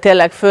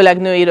tényleg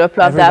főleg női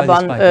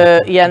röplabdában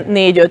ilyen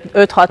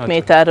 4-5-6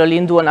 méterről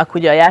indulnak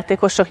ugye a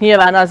játékosok.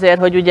 Nyilván azért,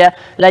 hogy ugye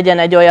legyen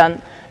egy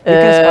olyan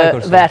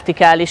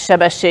vertikális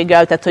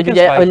sebességgel, tehát hogy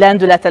ugye hogy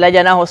lendülete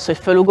legyen ahhoz, hogy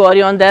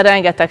fölugorjon, de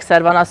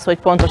rengetegszer van az, hogy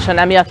pontosan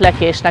emiatt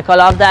lekésnek a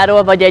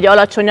labdáról, vagy egy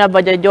alacsonyabb,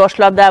 vagy egy gyors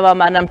labdával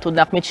már nem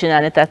tudnak mit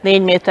csinálni. Tehát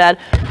 4 méter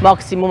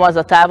maximum az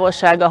a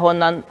távolság,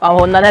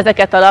 ahonnan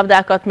ezeket a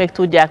labdákat még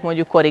tudják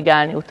mondjuk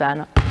korrigálni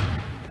utána.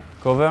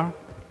 Cover.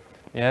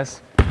 Yes.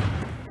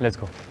 Let's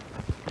go.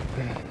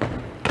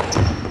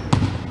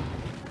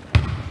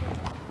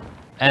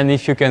 And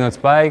if you cannot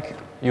spike,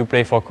 you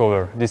play for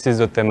cover. This is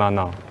the tema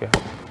now. Okay.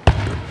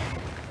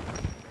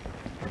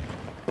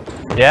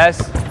 Yes,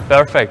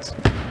 perfect.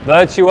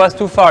 But she was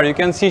too far. You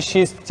can see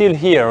she's still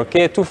here,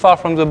 okay? Too far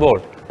from the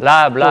ball.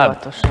 Lab.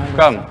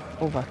 Come.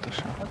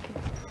 Óvatosan.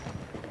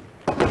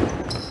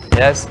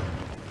 Yes.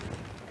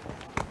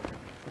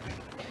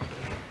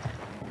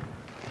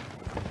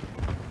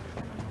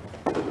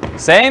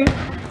 Same.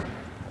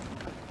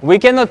 We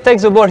cannot take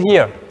the ball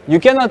here. You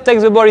cannot take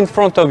the ball in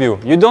front of you.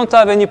 You don't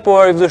have any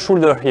power with the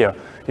shoulder here.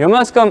 You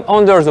must come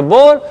under the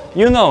ball.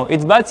 You know,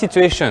 it's bad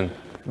situation.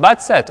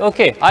 Bad set.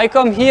 Okay, I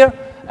come here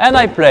and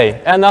I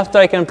play. And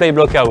after I can play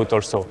block out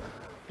also.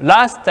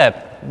 Last step,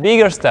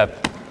 bigger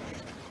step.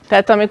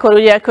 Tehát amikor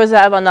ugye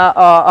közel van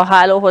a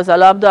hálóhoz a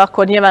labda,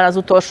 akkor nyilván az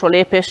utolsó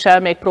lépéssel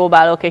még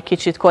próbálok egy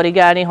kicsit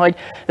korrigálni, hogy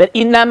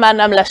innen már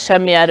nem lesz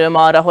semmi erőm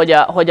arra,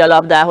 hogy a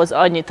labdához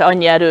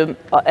annyi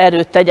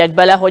erőt tegyek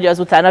bele, hogy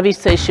azután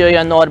vissza is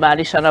jöjjön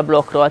normálisan a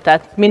blokkról.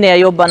 Tehát minél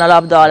jobban a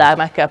labda alá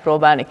meg kell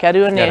próbálni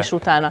kerülni, és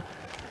utána...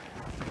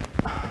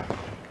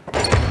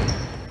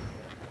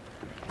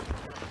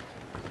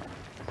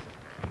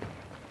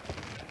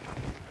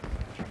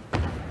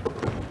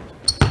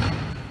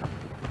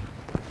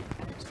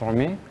 For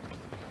me.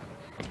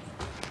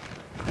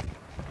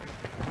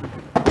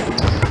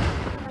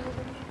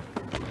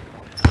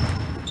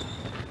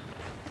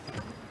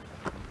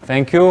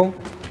 Thank you.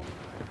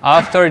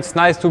 After, it's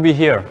nice to be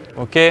here,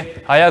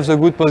 okay? I have the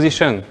good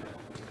position.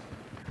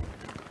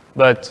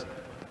 But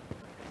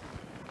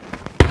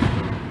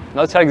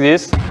not like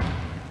this,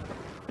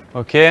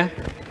 okay?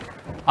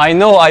 I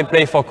know I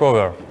play for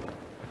cover.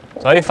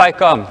 So if I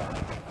come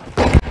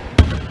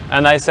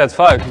and I said,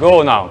 fuck,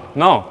 go now.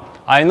 No.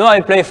 I know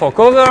I play for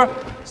cover,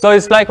 so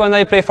it's like when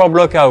I play for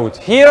block out.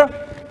 Here,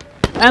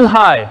 and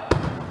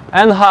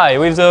high,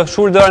 with the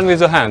shoulder and with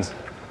the hands.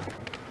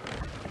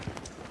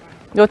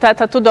 Jó, tehát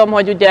ha tudom,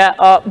 hogy ugye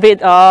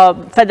a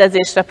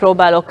fedezésre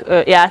próbálok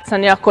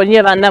játszani, akkor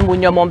nyilván nem úgy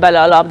nyomom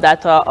bele a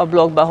labdát a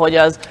blokkba, hogy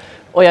az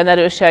olyan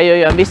erősen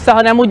jöjjön vissza,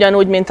 hanem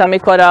ugyanúgy, mint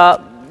amikor a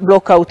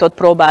blockoutot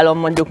próbálom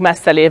mondjuk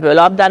messze lévő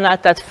labdánál,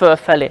 tehát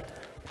fölfelé.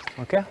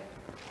 Okay.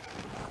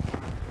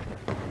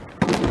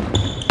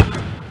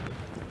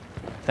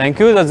 Thank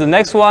you. That's the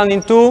next one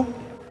in 2.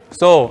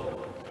 So,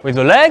 with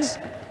the legs,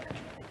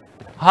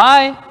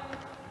 high,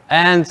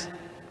 and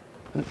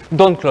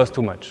don't close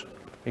too much.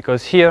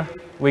 because here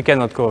we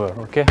cannot cover,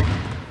 okay?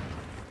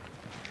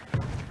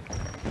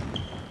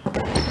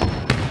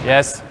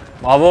 Yes,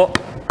 bravo.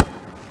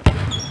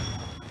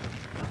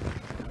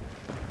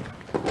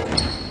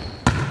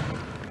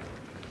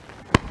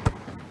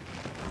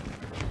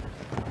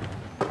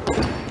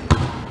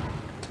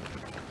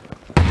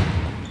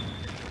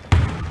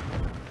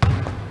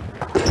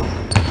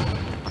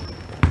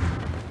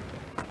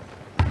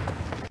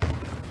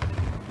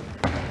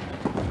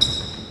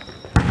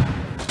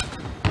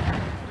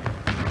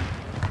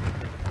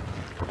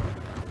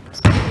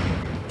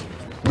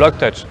 Block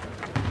touch.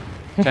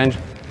 Change.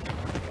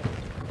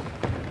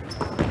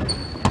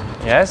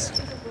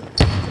 Yes.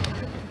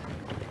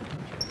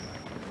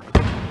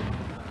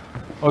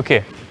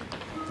 Okay.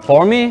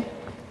 For me,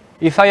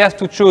 if I have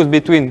to choose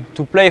between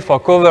to play for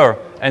cover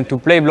and to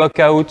play block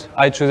out,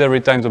 I choose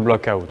every time the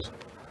block out.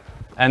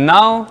 And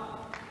now,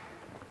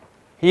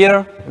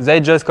 here,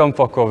 they just come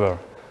for cover.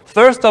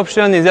 First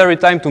option is every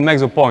time to make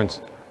the point.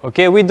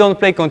 Okay, we don't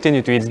play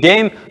continuity. It's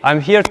game.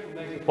 I'm here to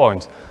make the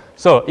point.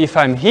 So if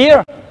I'm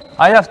here,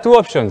 I have two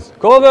options,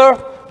 cover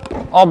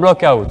or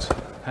block out.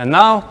 And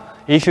now,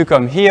 if you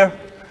come here,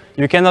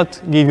 you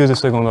cannot give you the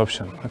second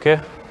option, okay?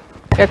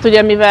 Tehát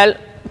ugye mivel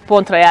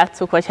pontra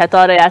játszunk, vagy hát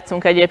arra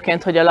játszunk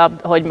egyébként,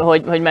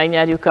 hogy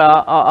megnyerjük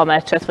a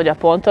meccset, vagy a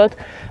pontot,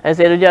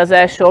 ezért ugye az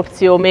első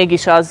opció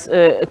mégis az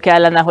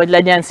kellene, hogy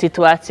legyen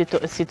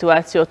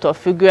szituációtól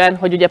függően,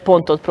 hogy ugye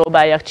pontot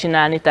próbálják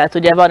csinálni. Tehát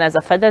ugye van ez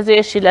a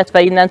fedezés,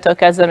 illetve innentől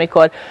kezdve,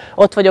 amikor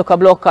ott vagyok a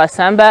blokkal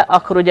szembe,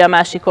 akkor ugye a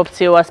másik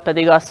opció az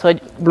pedig az,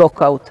 hogy block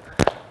out.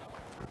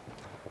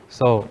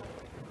 So,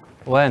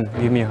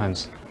 give me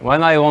hands.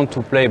 When I want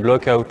to play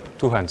block out,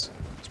 two hands,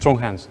 strong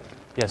hands,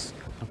 yes,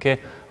 okay.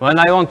 When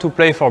I want to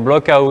play for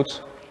block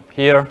out,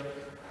 here,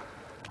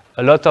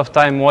 a lot of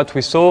time what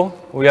we saw,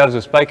 we have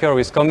the spiker who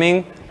is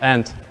coming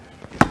and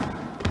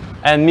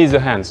miss the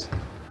hands.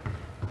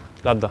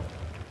 Labda.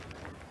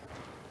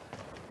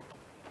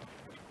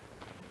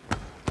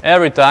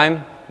 Every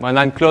time when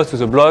I'm close to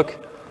the block,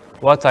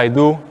 what I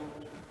do,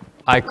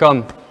 I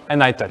come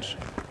and I touch.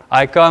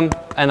 I come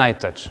and I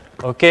touch,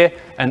 okay?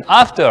 And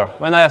after,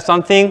 when I have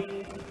something,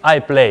 I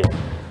play.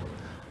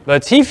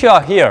 But if you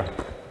are here,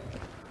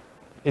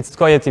 it's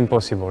quite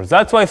impossible.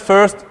 That's why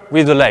first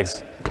with the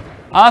legs.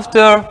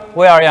 After,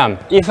 where I am.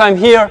 If I'm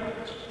here,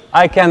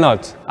 I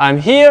cannot. I'm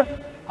here,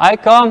 I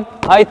come,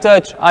 I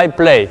touch, I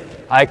play.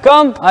 I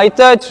come, I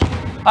touch,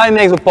 I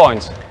make the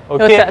point.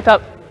 Okay? Jó,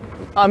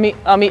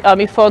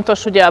 ami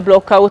fontos ugye a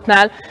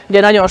blockoutnál, ugye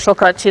nagyon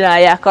sokan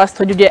csinálják azt,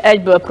 hogy ugye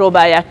egyből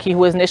próbálják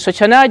kihúzni, és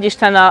hogyha ne adj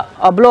Isten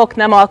a blokk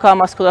nem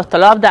alkalmazkodott a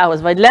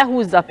labdához, vagy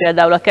lehúzza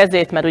például a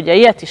kezét, mert ugye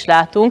ilyet is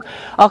látunk,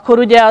 akkor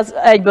ugye az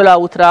egyből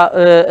outra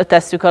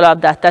tesszük a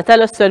labdát. Tehát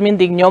először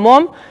mindig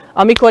nyomom,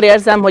 amikor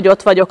érzem, hogy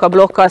ott vagyok a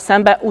blokkal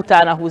szembe,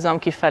 utána húzom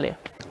kifelé.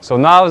 So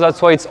now that's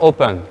why it's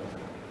open.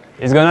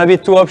 It's gonna be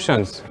two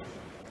options.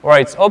 Or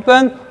it's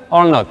open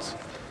or not.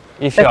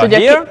 If you are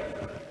here,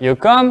 you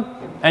come,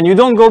 and you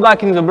don't go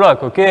back in the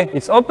block, okay?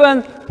 It's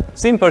open,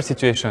 simple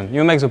situation,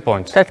 you make the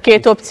point. Tehát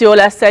két opció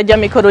lesz, egy,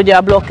 amikor ugye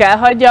a blokk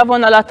elhagyja a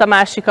vonalat, a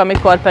másik,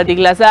 amikor pedig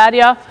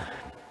lezárja.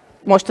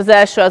 Most az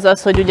első az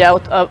az, hogy ugye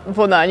ott a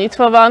vonal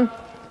nyitva van.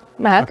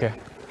 Mehet? Okay.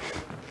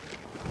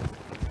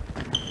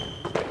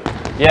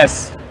 Yes.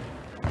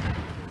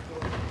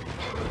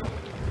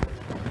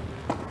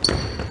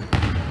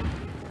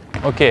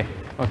 Okay,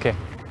 okay.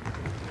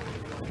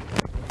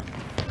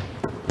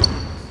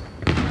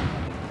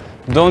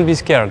 Don't be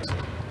scared.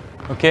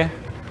 Okay?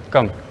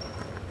 Come.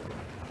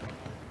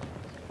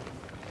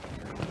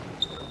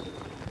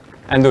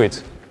 And do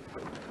it.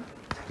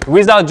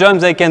 Without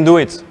jumps, they can do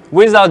it.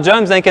 Without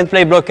jumps, they can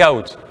play block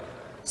out.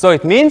 So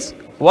it means,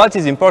 what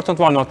is important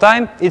one more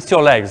time, it's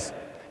your legs.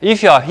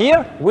 If you are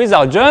here,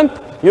 without jump,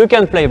 you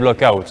can play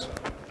block out.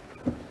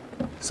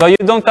 So you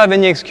don't have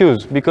any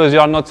excuse, because you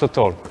are not so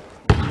tall.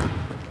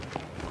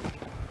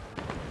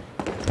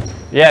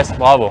 Yes,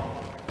 bravo.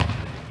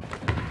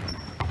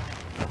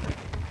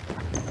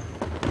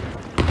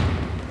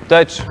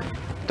 Touch,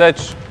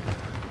 touch.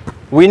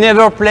 We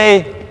never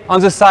play on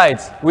the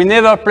sides. We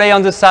never play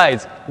on the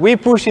sides. We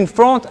push in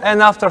front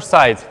and after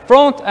side.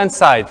 Front and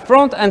side,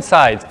 front and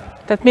side.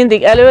 Tehát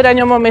mindig előre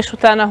nyomom, és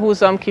utána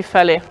húzom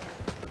kifelé.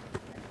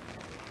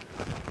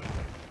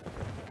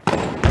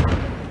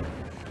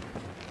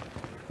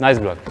 Nice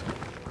block.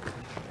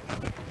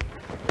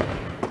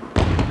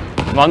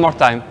 One more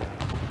time.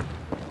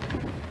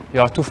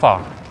 You are too far.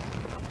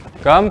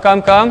 Come,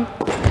 come, come.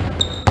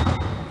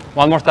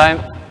 One more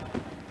time.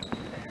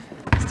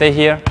 Stay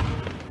here.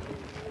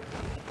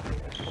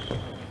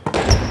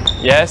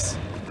 Yes.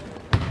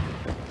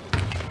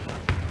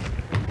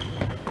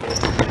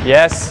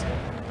 Yes.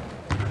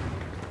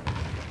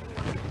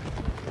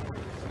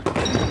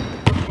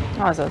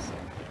 Azaz.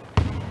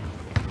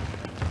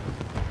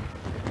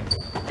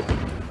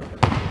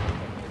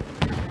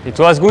 It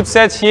was good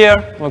set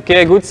here.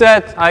 Okay, good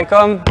set. I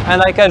come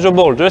and I catch the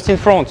ball just in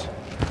front.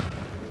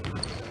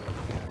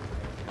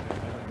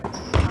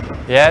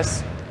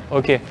 Yes.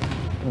 Okay.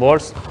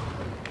 Balls.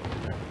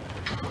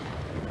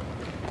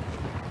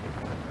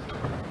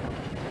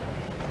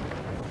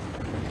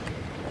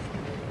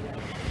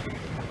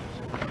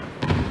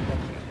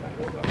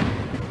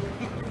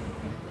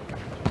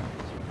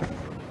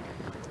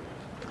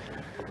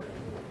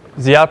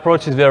 the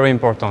approach is very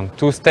important.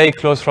 To stay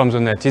close from the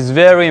net is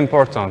very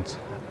important.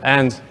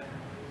 And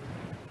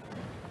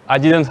I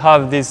didn't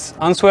have this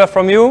answer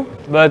from you,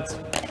 but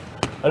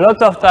a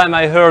lot of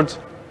time I heard,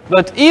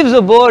 but if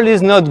the ball is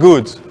not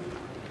good.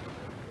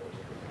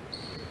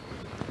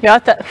 Ja,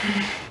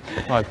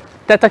 What?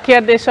 tehát a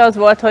kérdés az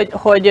volt,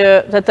 hogy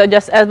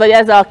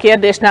ez a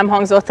kérdés nem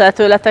hangzott el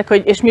tőletek,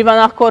 hogy és mi van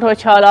akkor,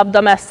 hogyha a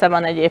labda messze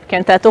van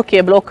egyébként. Tehát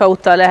oké,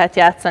 blockouttal lehet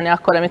játszani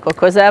akkor, amikor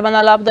közel van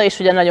a labda, és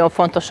ugye nagyon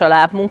fontos a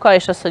lábmunka,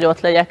 és az, hogy ott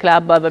legyek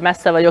lábbal, vagy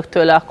messze vagyok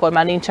tőle, akkor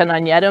már nincsen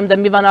annyi erőm, de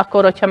mi van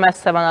akkor, hogyha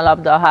messze van a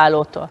labda a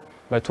hálótól?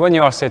 But when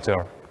you are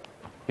setter,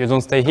 you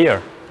don't stay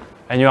here.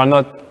 And you are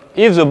not,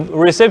 if the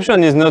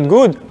reception is not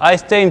good, I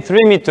stay in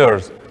 3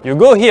 meters. You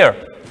go here.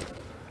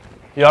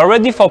 You are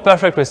ready for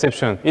perfect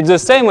reception. It's the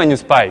same when you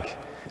spike.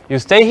 You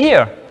stay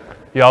here.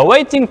 You are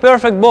waiting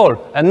perfect ball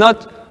and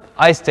not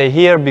I stay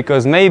here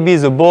because maybe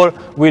the ball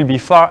will be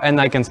far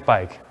and I can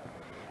spike.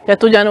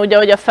 Tehát ugyanúgy,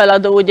 ahogy a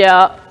feladó ugye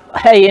a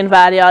helyén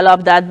várja a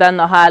labdát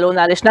benne a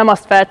hálónál, és nem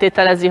azt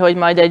feltételezi, hogy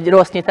majd egy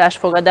rossz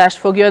nyitásfogadás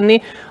fog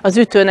jönni, az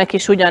ütőnek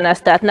is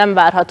ugyanezt, tehát nem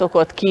várhatok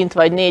ott kint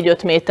vagy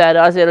 4-5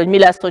 méterre azért, hogy mi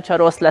lesz, hogyha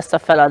rossz lesz a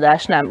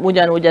feladás. Nem,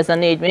 ugyanúgy ez a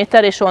 4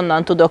 méter, és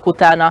onnan tudok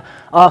utána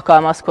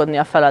alkalmazkodni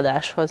a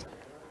feladáshoz.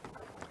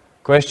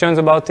 Questions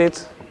about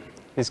it?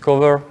 This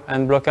cover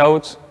and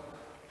blockout?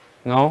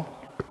 No?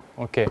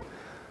 Okay.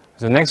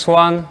 The next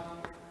one,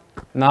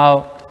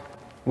 now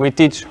we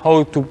teach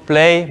how to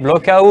play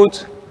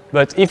blockout,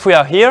 but if we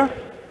are here,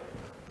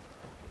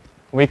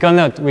 we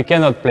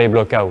cannot play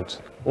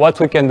blockout. What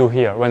we can do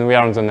here when we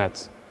are on the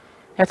net?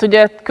 Hát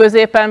ugye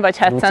középen vagy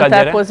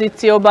center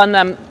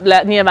pozícióban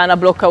nyilván a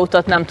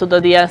blockoutot nem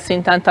tudod ilyen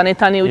szinten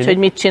tanítani, úgyhogy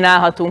mit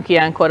csinálhatunk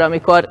ilyenkor,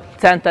 amikor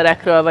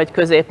centerekről vagy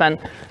középen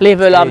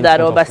lévő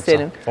labdáról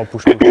beszélünk.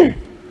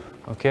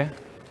 Okay.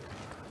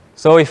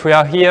 So if we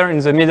are here in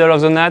the middle of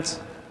the net,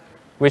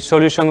 which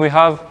solution we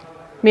have?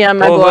 Milyen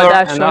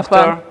megoldásunk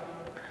van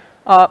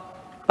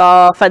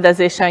a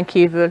fedezésen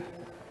kívül?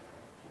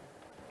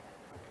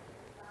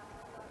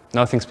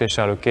 Nothing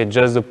special, okay?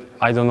 Just the,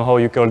 I don't know how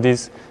you call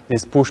this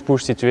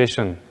push-push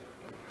situation.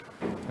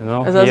 You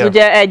know, ez az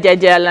ugye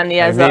egy-egy elleni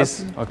ez like this,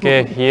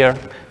 okay, here.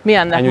 Mi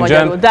ennek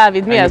magyarul?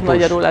 Dávid, mi ez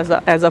magyarul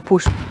ez a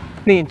push?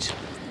 Nincs.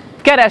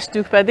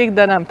 Kerestük pedig,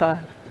 de nem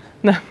talán.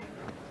 Nem.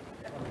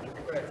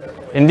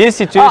 In these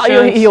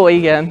situations, jó,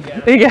 igen.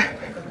 Igen.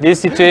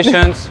 These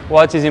situations,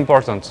 what is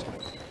important?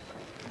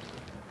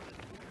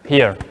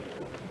 Here.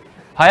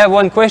 I have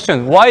one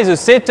question. Why the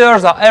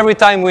setters are every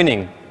time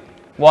winning?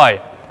 Why?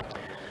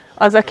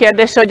 Az a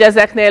kérdés, hogy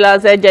ezeknél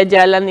az egy-egy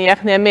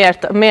ellenieknél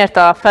miért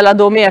a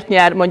feladó miért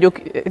nyer mondjuk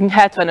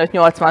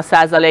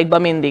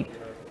 75-80%-ban mindig?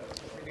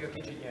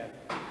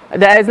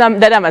 De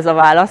nem ez a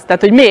válasz.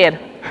 Tehát, hogy miért?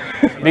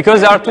 Because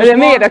they are too small.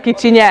 Miért a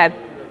kicsi nyer?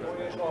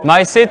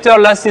 My setter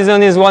last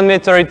season is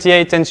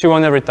 1,88 m and she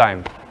won every time.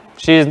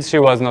 She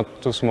was not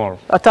too small.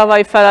 A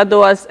tavalyi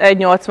feladó az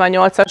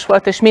 1,88-as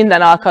volt, és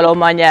minden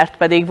alkalommal nyert,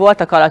 pedig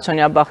voltak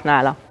alacsonyabbak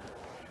nála.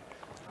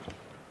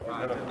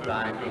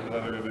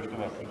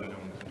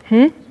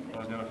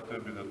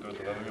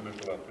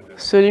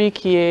 Celui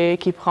qui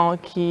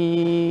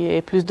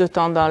est plus de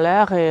temps dans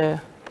l'air.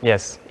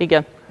 Yes.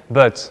 Igen.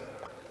 But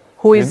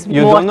who is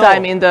more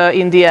time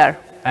in the air?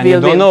 And you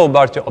don't know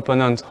about your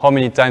opponent how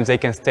many times they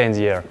can stay in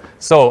the air.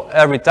 So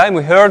every time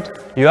we heard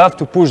you have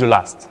to push the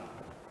last.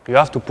 You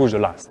have to push the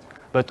last.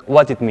 But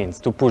what it means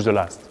to push the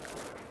last?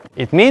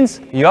 It means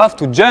you have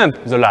to jump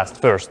the last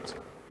first.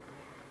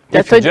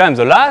 If you jump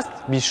the last,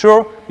 be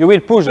sure you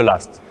will push the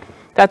last.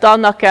 Tehát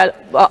annak kell,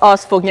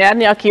 az fog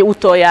nyerni, aki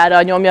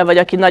utoljára nyomja, vagy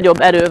aki nagyobb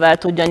erővel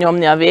tudja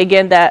nyomni a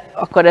végén, de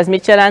akkor ez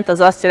mit jelent? Az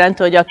azt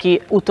jelenti, hogy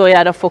aki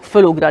utoljára fog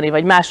fölugrani,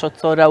 vagy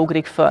másodszorra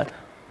ugrik föl.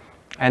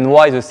 And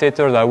why the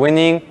setters are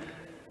winning?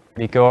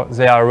 Because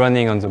they are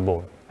running on the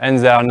ball, and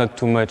they are not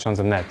too much on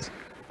the net.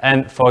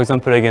 And for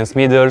example, against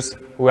middles,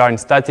 we are in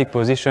static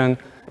position,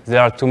 they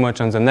are too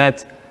much on the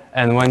net,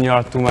 and when you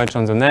are too much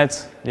on the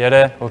net,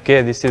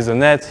 okay, this is the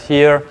net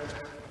here.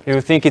 You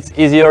think it's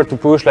easier to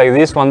push like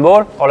this one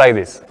ball or like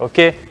this,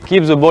 okay?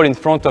 Keep the ball in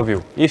front of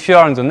you. If you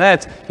are on the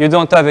net, you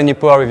don't have any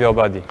power with your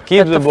body.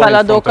 Keep the ball in front of you. A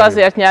feladók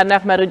azért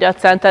nyernek, mert ugye a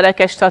centerek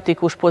egy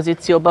statikus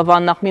pozícióban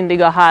vannak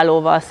mindig a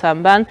hálóval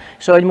szemben,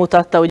 és ahogy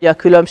mutatta ugye a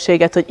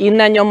különbséget, hogy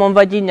innen nyomom,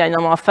 vagy innen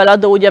nyomom, a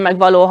feladó ugye meg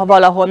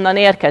valahonnan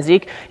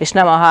érkezik, és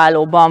nem a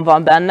hálóban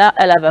van benne,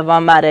 eleve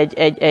van már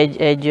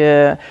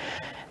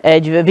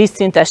egy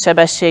vízszintes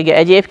sebessége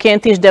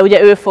egyébként is, de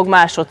ugye ő fog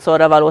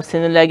másodszorra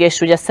valószínűleg,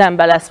 és ugye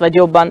szembe lesz, vagy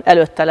jobban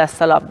előtte lesz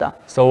a labda.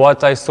 So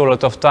what I saw a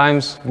lot of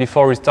times,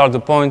 before we start the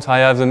point, I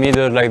have the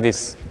middle like this.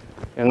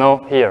 You know,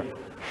 here.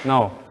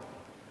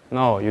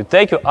 No, you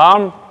take your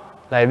arm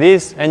like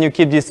this, and you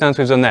keep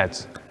distance with the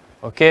net.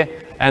 Okay?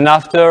 And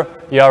after,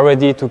 you are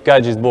ready to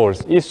catch these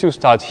balls. If you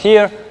start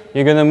here,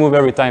 you're going to move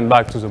every time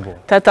back to the ball.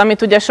 Tehát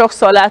amit ugye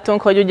sokszor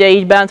látunk, hogy ugye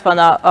így bent van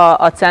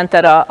a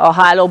center a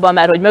hálóban,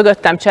 mert hogy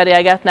mögöttem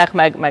cserélgetnek,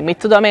 meg mit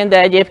tudom én, de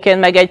egyébként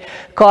meg egy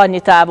karnyi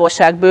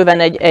távolság,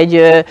 bőven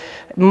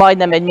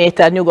majdnem 1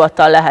 méter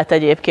nyugodtan lehet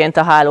egyébként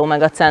a háló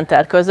meg a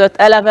center között.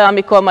 Eleve,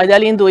 amikor majd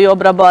elindul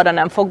jobbra-balra,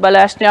 nem fog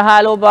beleesni a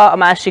hálóba, a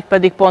másik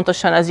pedig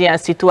pontosan az ilyen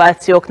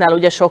szituációknál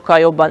ugye sokkal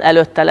jobban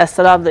előtte lesz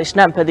a labda, és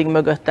nem pedig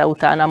mögötte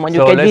utána,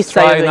 mondjuk egy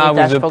visszajövő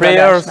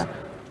nyitásfogadásnak.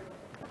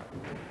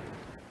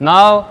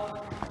 Now,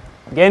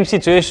 game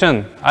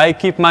situation. I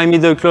keep my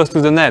middle close to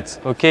the net,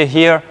 okay,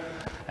 here,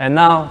 and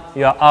now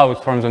you are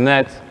out from the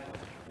net,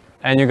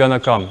 and you're gonna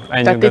come,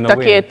 and tehát you're gonna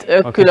win. itt a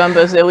két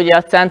különböző, ugye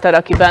a center,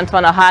 aki bent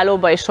van a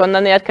hálóba, és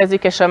onnan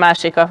érkezik, és a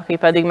másik, aki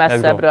pedig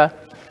messzebbről.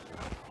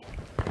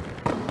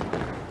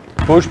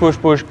 Push, push,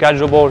 push, catch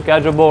the ball,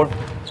 catch the ball.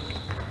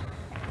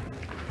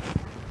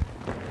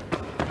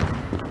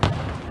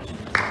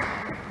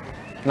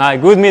 Nice,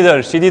 good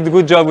middle, she did a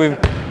good job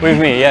with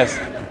me, yes.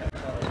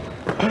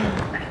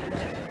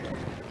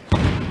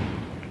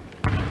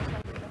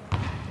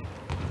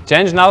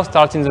 Change now,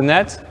 start in the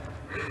net.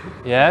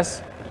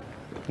 Yes.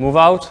 Move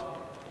out.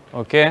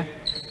 Okay.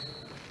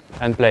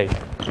 And play.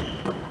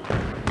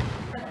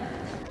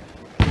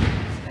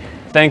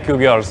 Thank you,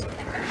 girls.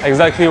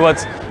 Exactly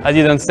what I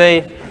didn't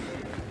say.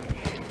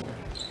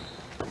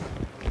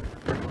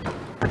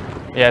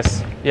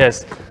 Yes,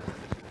 yes.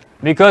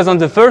 Because on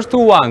the first 2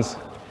 ones,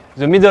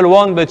 the middle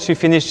one, but she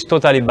finished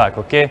totally back,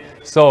 okay?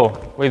 So,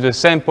 with the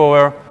same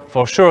power,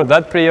 for sure,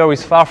 that player who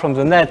is far from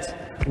the net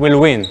will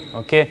win,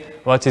 okay?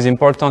 What is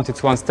important,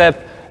 it's 1 step,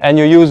 and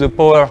you use the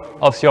power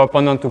of your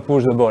opponent to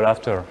push the ball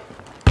after.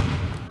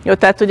 Jó,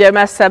 tehát ugye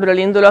messzebbről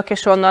indulok,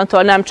 és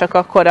onnantól nem csak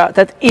akkora,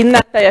 tehát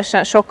innen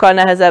teljesen sokkal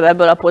nehezebb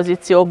ebből a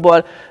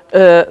pozíciókból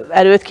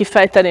erőt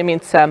kifejteni,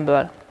 mint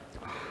szemből.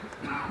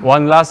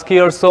 One last key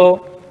also,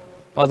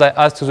 what I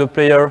ask to the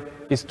player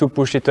is to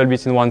push a little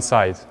bit in one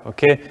side,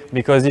 okay?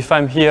 Because if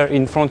I'm here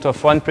in front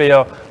of one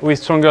player who is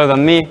stronger than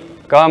me,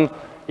 come,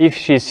 if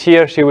she's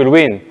here, she will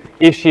win.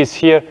 If she's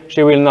here,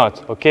 she will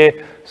not, okay?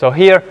 So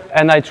here,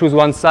 and I choose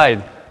one side.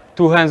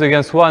 2 hands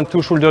against one,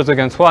 2 shoulders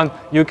against one,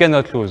 you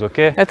cannot lose,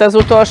 okay? Hát az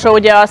utolsó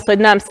ugye az, hogy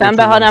nem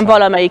szembe, hanem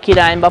valamelyik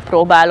irányba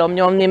próbálom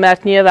nyomni,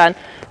 mert nyilván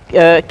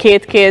 2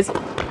 kéz...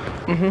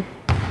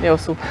 Jó,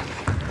 szuper.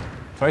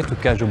 Try to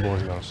catch the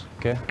balls, girls,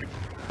 okay?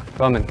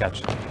 Come and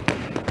catch.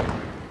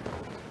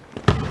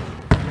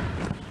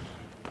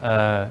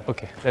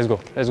 Okay, let's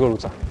go,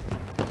 Luca.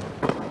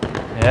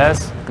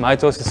 Yes, my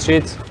toss is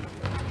shit.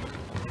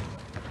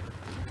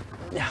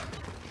 Yeah.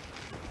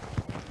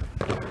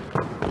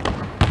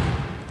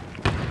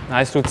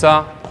 Nice,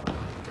 Luca.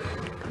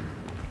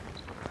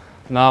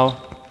 Now,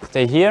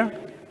 stay here,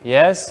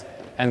 yes,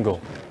 and go.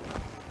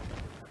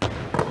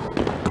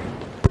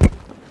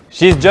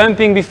 She's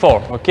jumping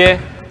before, okay?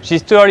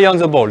 She's too early on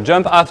the ball.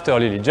 Jump after,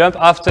 Lily, jump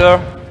after.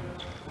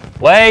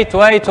 Wait,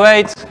 wait,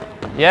 wait.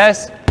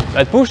 Yes,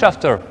 but push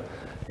after.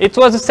 It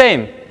was the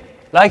same.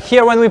 Like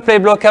here when we play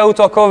block out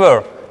or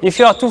cover. If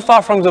you are too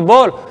far from the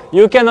ball,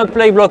 you cannot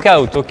play block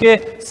out,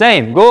 okay?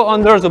 Same, go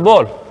under the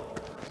ball.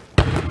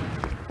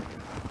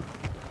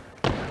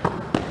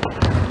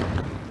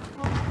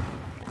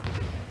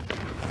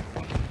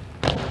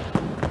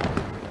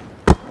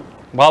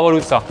 Bravo,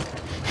 Luca.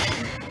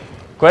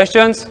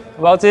 Questions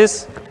about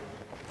this?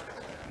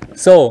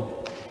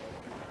 So,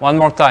 one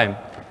more time.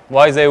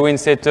 Why they win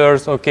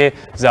setters, okay?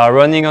 They are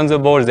running on the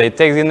ball, they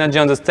take the energy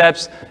on the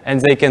steps, and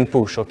they can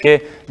push,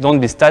 okay? Don't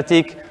be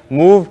static,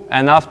 move,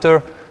 and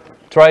after,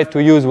 try to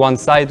use one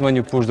side when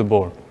you push the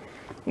ball.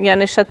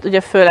 Igen, és hát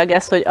ugye főleg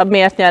ez, hogy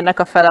miért nyernek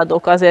a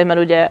feladók, azért, mert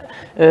ugye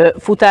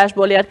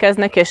futásból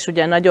érkeznek, és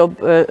ugye nagyobb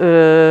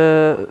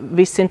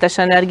vízszintes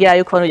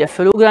energiájuk van ugye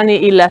fölugrani,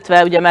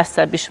 illetve ugye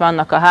messzebb is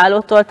vannak a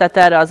hálótól, tehát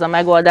erre az a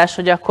megoldás,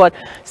 hogy akkor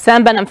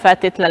szemben nem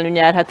feltétlenül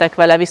nyerhetek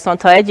vele,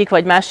 viszont ha egyik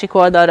vagy másik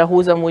oldalra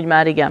húzom, úgy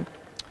már igen.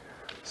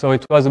 So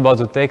it was about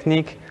the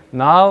technique.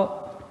 Now,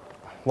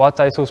 what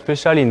I saw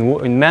special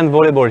in men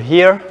volleyball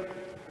here,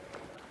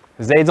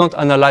 they don't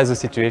analyze the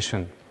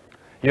situation.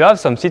 You have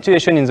some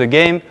situation in the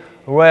game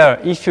where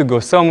if you go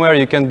somewhere,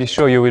 you can be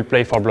sure you will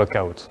play for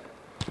blockout.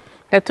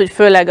 Tehát, hogy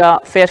főleg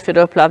a férfi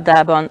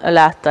röplabdában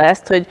látta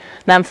ezt, hogy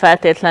nem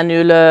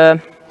feltétlenül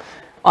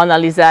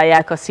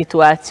analizálják a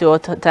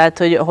szituációt, tehát,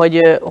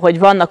 hogy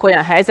vannak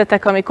olyan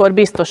helyzetek, amikor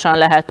biztosan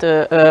lehet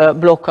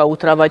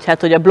blockoutra, vagy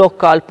hát, hogy a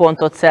blokkal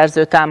pontot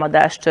szerző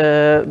támadást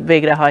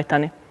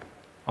végrehajtani.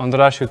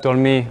 András, you told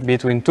me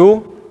between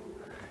 2.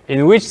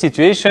 In which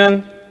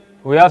situation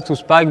we have to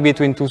spike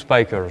between 2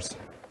 spikers?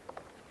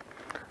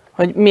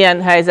 Hogy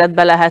milyen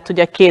helyzetben lehet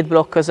ugye 2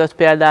 blokk között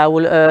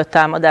például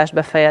támadást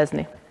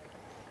befejezni.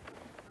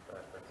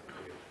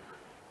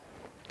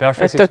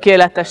 Perfect.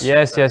 Tökéletes.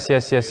 Yes. Yes.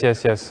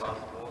 Yes.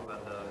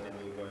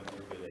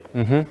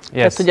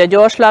 Tehát ugye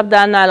gyors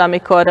labdánál,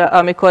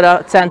 amikor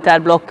a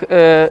center blokk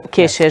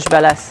késésbe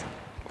lesz.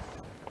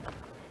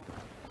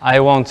 I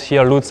want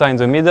here Luca in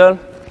the middle.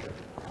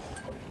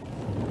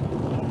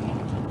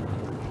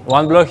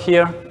 One block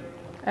here.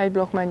 Egy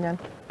blokk menjen.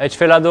 Egy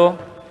feladó.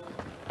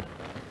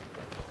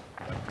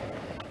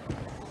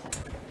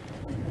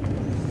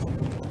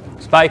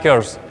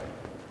 Spikers.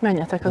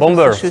 Menjetek az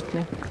Bombers.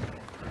 összesütni.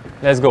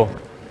 Let's go.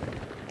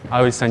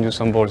 I will send you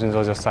some balls in the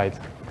other side.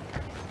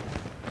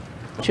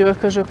 Tu veux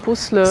que je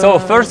pousse le... So,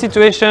 first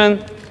situation.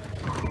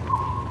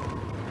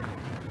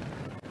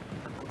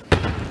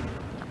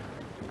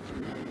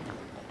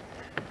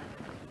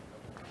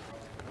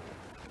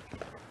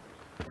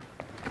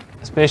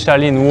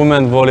 Especially in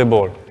women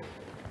volleyball.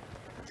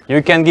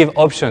 You can give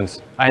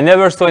options. I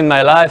never saw in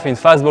my life in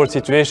fastball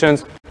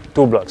situations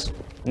 2 blocks.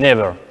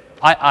 Never.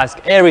 I ask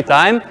every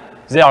time,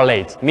 they are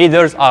late.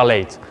 Middles are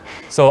late.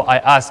 So I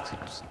ask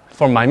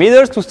for my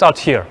middles to start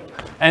here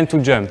and to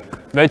jump.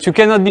 But you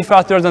cannot be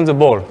faster than the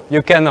ball.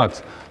 You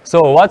cannot. So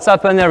what's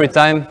happened every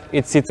time?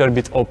 It's a little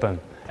bit open.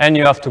 And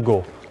you have to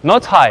go.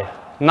 Not high.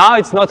 Now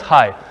it's not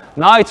high.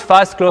 Now it's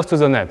fast, close to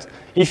the net.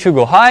 If you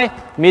go high,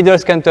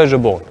 middles can touch the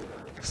ball.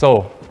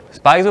 So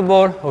spike the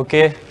ball,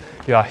 okay?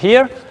 You are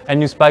here, and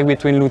you spike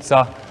between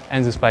Luca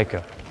and the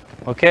spiker.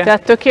 Okay?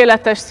 Tehát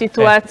tökéletes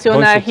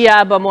szituációnál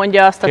hiába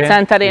mondja azt a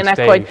centerének,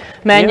 hogy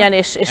menjen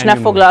és ne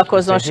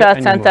foglalkozzon se a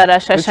centerrel,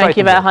 se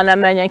senkivel, hanem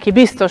menjen ki.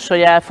 Biztos,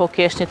 hogy el fog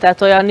késni.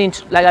 Tehát olyan nincs,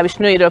 legalábbis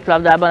női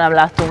röplabdában nem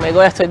láttunk még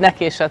olyat, hogy ne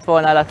késett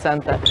volna el a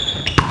center.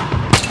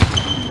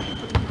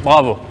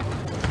 Bravo.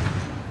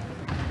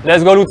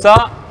 Let's go,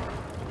 Luca.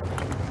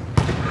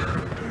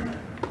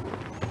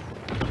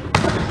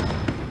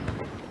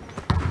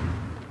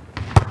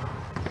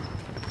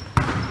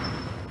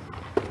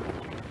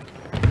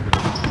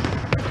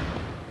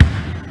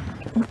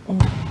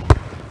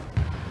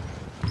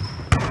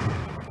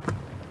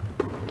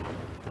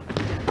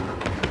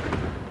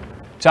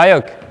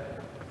 Chayok,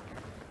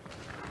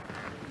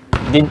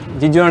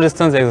 did you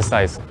understand the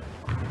exercise?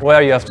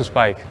 Where you have to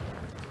spike?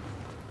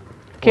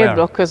 Két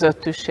blokk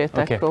között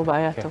üssétek, Okay.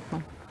 próbáljátok meg.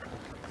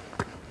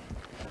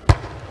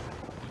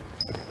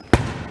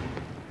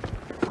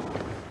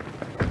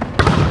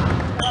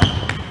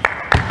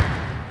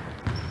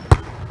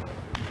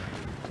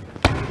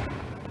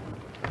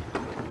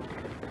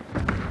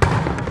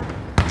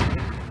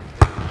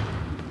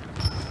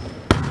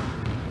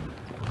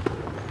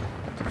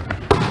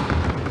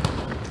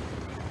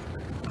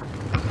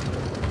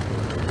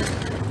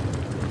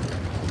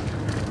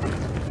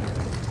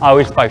 I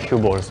will spike few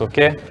balls,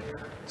 okay?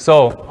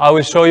 So, I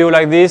will show you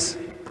like this.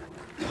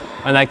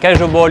 When I catch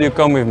the ball, you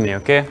come with me,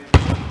 okay?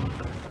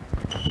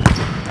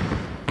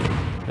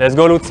 Let's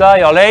go, Luca,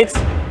 you're late.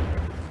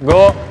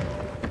 Go.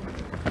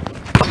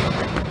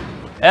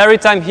 Every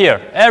time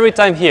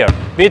here,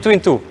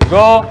 between two.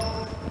 Go.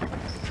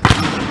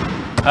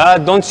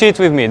 Don't cheat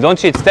with me, don't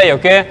cheat, stay,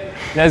 okay?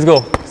 Let's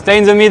go. Stay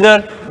in the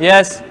middle,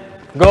 yes.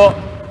 Go.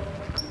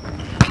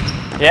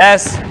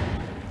 Yes.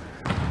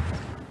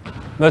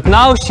 But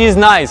now she's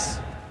nice.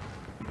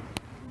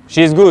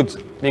 She's good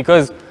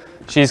because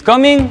she's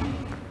coming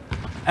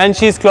and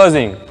she's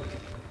closing.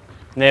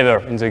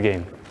 Never in the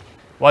game.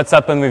 What's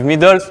happened with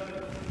middles?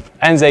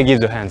 And they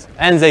give the hands.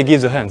 And they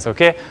give the hands,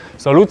 okay?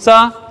 So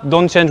Luca,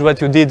 don't change what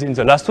you did in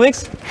the last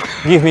weeks.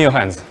 Give me your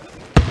hands.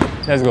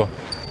 Let's go.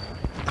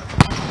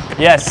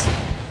 Yes.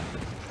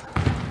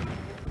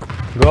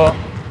 Go.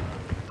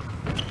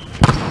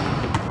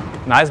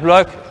 Nice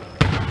block.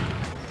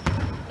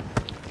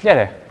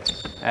 Gyere.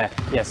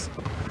 Yes.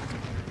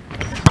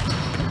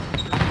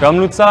 Come,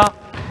 Luca.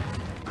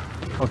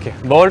 Okay,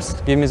 balls.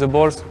 Give me the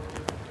balls.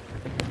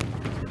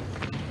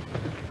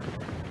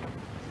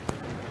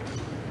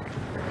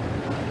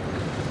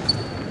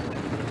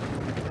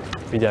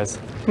 Vigyázz.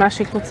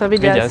 Másik Luca,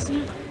 vigyázz.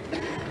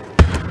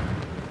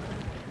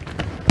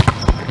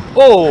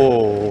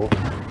 Oh!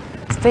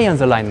 Stay on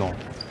the line more.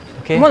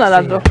 Okay?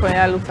 Vonalat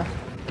blokkoljál, Luca.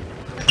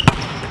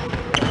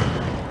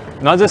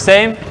 Not the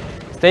same.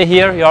 Stay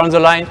here. You're on the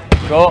line.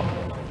 Go.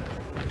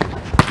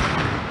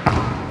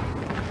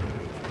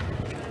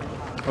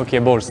 Okay,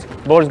 balls.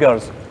 Balls,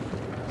 girls.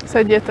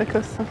 Szedjétek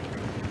össze.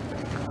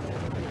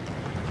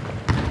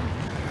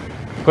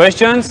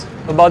 Questions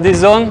about this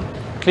zone?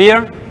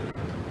 Clear?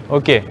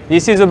 Okay,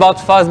 this is about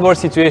fast ball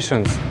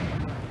situations.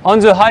 On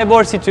the high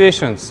ball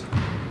situations,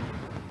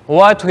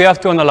 what we have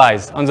to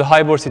analyze on the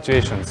high ball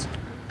situations?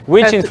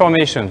 Which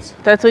informations?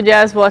 Tehát ugye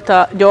ez volt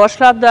a gyors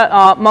labda,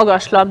 a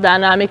magas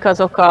labdánál mik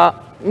azok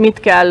mit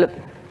kell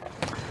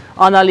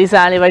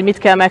analizálni, vagy mit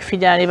kell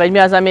megfigyelni, vagy mi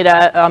az,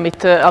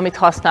 amit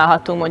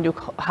használhatunk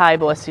mondjuk high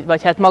ball,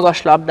 vagy hát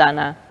magas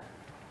labdánál.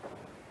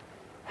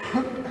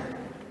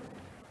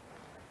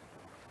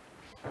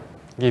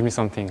 Give me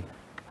something.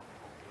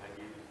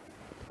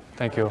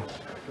 Thank you. Okay,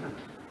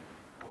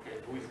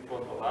 who is in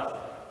front of us?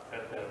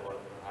 Center or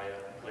higher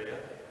player?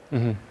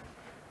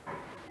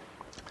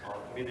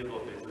 Middle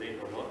blocker is late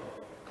or not?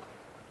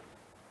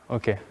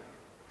 Okay.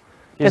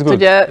 Tehát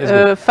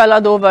ugye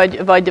feladó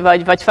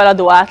vagy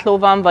feladó átló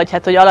van, vagy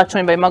hát hogy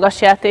alacsony vagy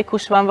magas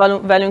játékos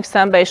van velünk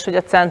szembe, és hogy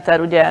a center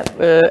ugye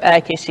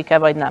elkésik-e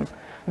vagy nem.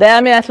 De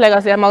elméletileg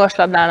azért magas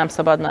labdánál nem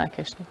szabadna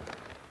elkésni.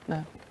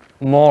 De.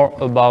 More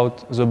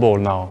about the ball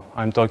now.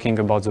 I'm talking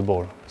about the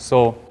ball.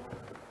 So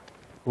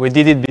we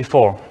did it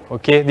before,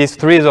 okay? These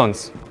three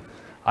zones.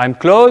 I'm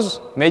close,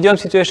 medium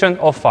situation,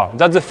 or far.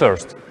 That's the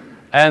first.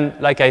 And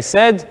like I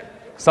said,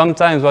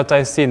 sometimes what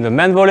I see in the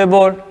men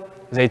volleyball,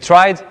 they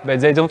tried, but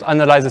they don't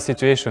analyze the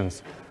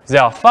situations. They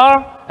are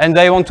far and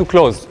they want to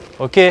close,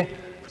 okay?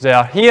 They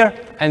are here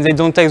and they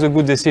don't take the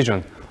good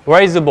decision.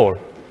 Where is the ball?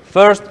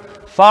 First,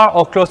 far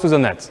or close to the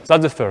net. That's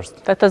the first.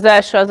 Tehát az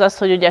első az az,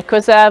 hogy ugye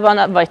közel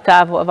van, vagy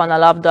távol van a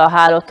labda a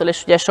hálótól,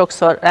 és ugye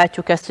sokszor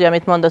látjuk ezt, ugye,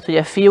 amit mondott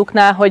ugye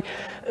fiúknál, hogy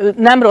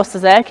nem rossz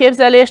az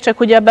elképzelés, csak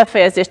ugye a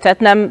befejezés, tehát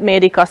nem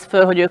mérik azt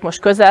föl, hogy ők most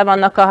közel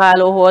vannak a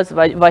hálóhoz,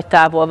 vagy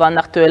távol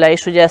vannak tőle,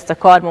 és ugye ezt a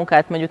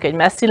karmunkát mondjuk egy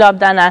messzi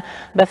labdánál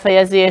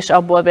befejezi, és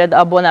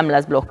abból nem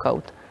lesz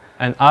blockout.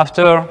 And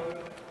after,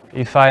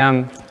 if I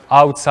am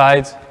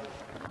outside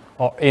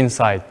or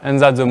inside,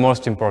 and that's the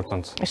most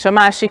important. És a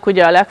másik,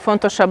 ugye a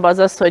legfontosabb az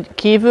az, hogy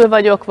kívül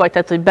vagyok, vagy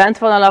tehát, hogy bent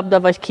van a labda,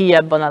 vagy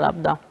kijebb van a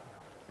labda.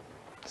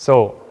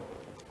 So,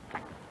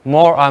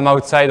 more I'm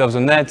outside of the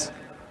net,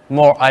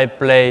 more I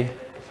play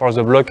for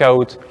the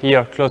blockout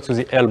here, close to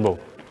the elbow,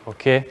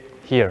 okay?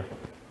 Here.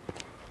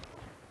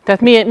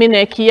 Tehát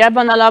minél kijebb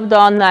van a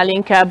labda, annál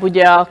inkább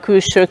ugye a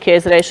külső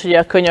kézre és ugye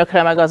a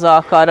könyökre meg az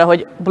alkarra,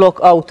 hogy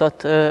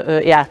blockoutot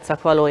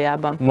játsszak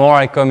valójában.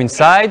 More I come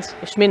inside.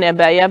 És minél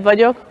beljebb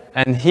vagyok.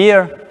 And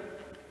here,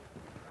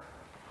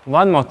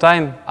 one more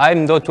time,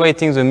 I'm not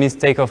waiting the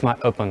mistake of my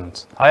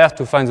opponent. I have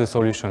to find the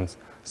solutions.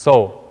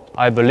 So,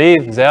 I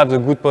believe they have the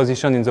good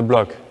position in the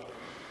block.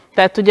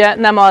 Tehát ugye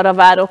nem arra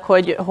várok,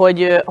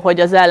 hogy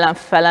az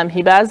ellenfelem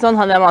hibázzon,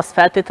 hanem azt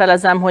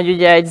feltételezem, hogy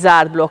ugye egy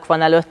zárt blokk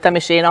van előttem,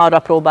 és én arra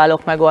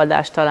próbálok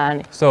megoldást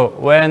találni. So,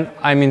 when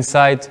I'm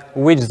inside,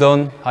 which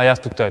zone I have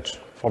to touch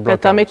for blockout?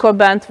 Tehát amikor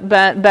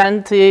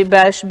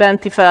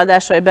benti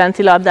feladásról, vagy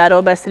benti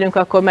labdáról beszélünk,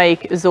 akkor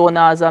melyik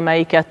zóna az,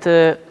 amelyiket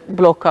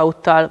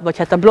blockouttal, vagy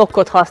hát a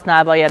blokkot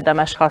használva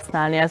érdemes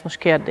használni? Ez most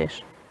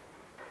kérdés.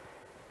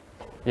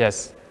 Yes.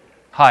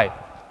 High,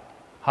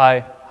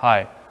 high,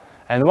 high.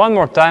 And one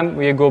more time,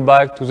 we go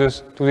back to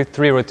the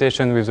 3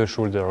 rotation with the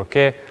shoulder,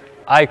 okay?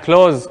 I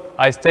close,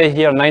 I stay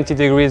here 90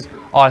 degrees,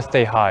 or I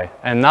stay high.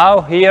 And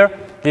now here,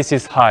 this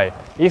is high.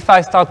 If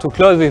I start to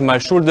close with my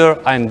shoulder,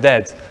 I'm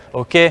dead,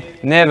 okay?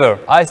 Never.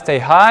 I stay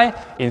high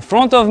in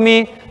front of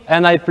me,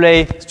 and I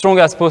play strong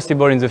as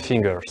possible in the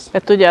fingers.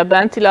 Tehát ugye a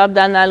benti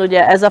labdánál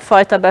ugye ez a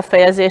fajta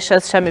befejezés,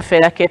 ez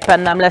semmiféleképpen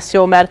nem lesz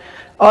jó, mert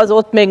az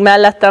ott még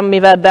mellettem,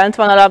 mivel bent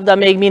van a labda,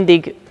 még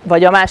mindig,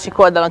 vagy a másik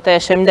oldalon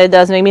teljesen mindegy, de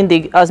az még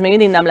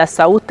mindig nem lesz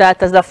out,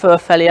 tehát ez a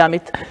fölfelé,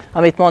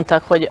 amit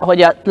mondtak,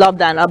 hogy a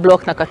labdán, a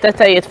blokknak a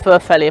tetejét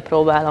fölfelé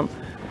próbálom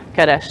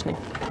keresni.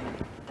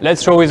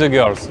 Let's show with the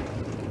girls.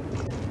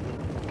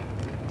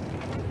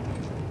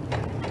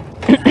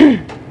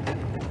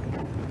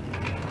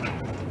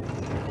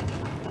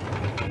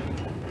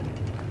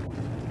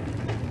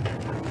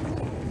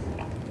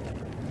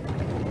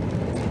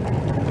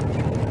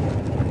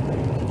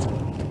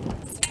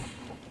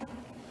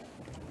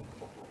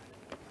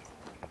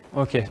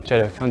 Okay,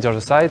 Czerek, on the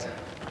other side.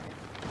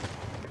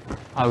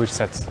 I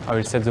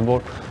will set the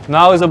ball.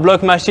 Now the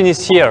block machine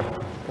is here.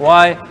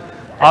 Why?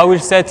 I will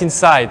set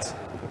inside.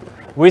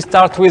 We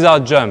start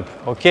without jump,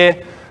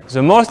 okay?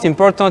 The most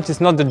important is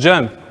not the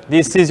jump.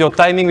 This is your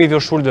timing with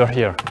your shoulder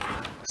here.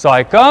 So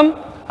I come,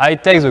 I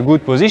take the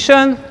good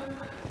position,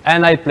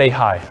 and I play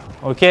high,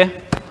 okay?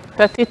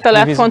 Tehát itt a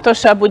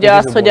legfontosabb ugye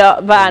az, hogy a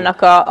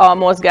válnak a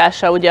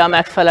mozgása ugye a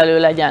megfelelő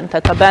legyen.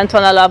 Tehát ha bent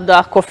van a labda,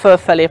 akkor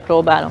fölfelé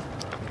próbálom.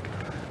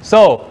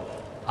 So,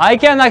 I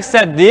can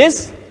accept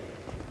this,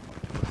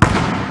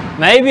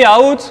 maybe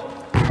out,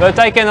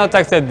 but I cannot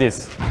accept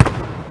this.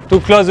 To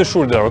close the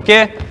shoulder,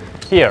 okay?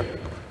 Here.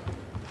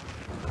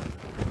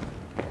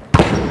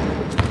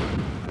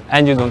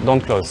 And you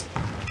don't close.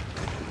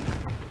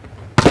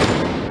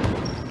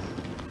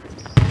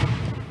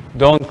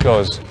 Don't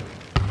close.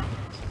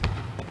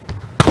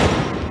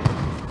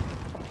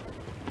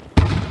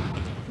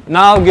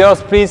 Now,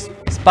 girls, please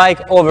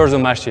spike over the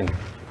machine.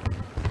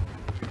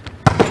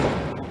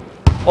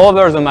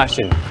 Over the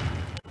machine.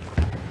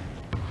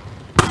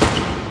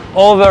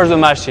 Over the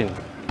machine.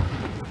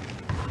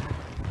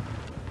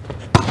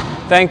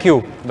 Thank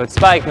you, but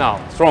spike now,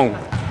 strong.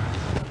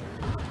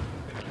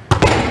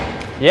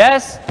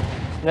 Yes?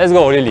 Let's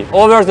go, Lily.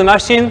 Over the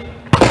machine.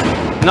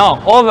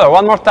 No, over,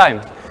 one more time.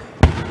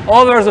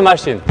 Over the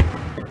machine.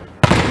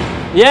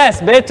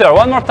 Yes, better,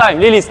 one more time.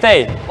 Lily,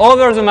 stay.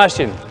 Over the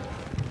machine.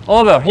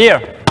 Over, here.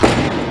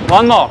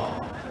 One more.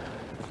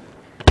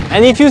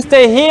 And if you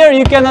stay here,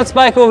 you cannot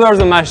spike over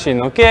the machine,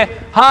 okay?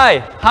 High,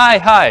 high,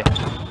 high.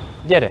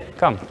 Get it,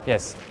 come,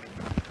 yes.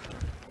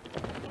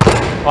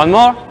 One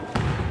more.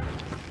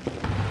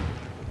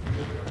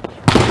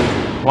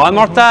 One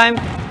more time.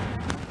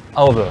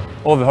 Over,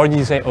 over, how do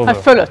you say over?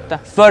 Hát fölötte.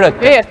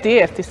 Fölötte.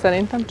 Érti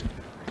szerintem.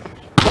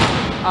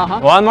 Aha.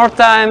 One more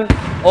time.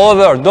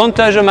 Over, don't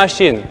touch the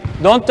machine.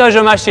 Don't touch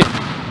the machine.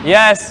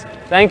 Yes,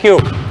 thank you.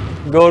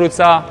 Go,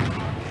 Luca.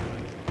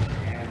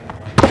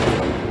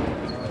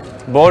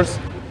 Balls.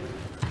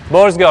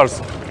 Balls,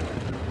 girls.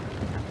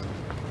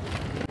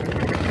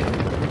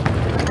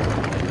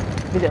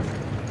 Ide.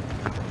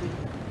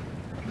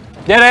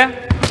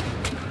 Gyere!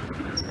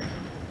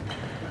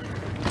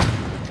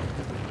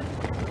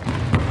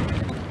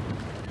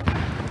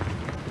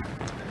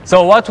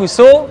 So what we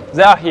saw,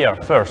 they are here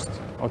first.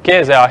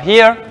 Okay, they are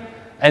here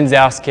and they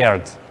are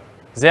scared.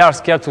 They are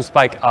scared to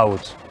spike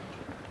out.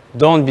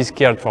 Don't be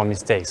scared for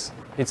mistakes.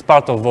 It's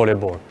part of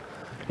volleyball.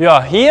 You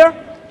are here,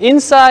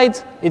 inside,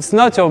 it's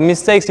not your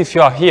mistakes if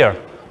you are here.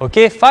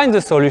 Okay, find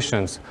the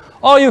solutions.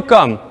 Or you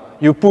come,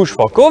 you push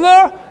for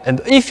cover,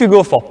 and if you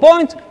go for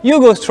point, you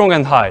go strong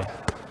and high.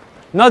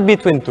 Not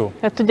between two.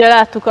 Hát ugye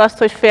láttuk azt,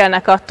 hogy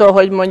félnek attól,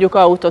 hogy mondjuk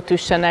autót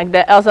üssenek,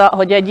 de az,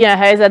 hogy egy ilyen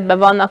helyzetben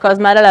vannak, az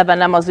már eleve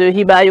nem az ő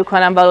hibájuk,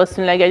 hanem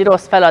valószínűleg egy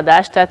rossz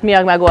feladás. Tehát mi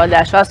a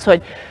megoldás? Az,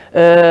 hogy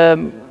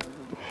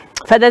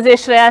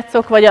fedezésre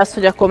játszok, vagy az,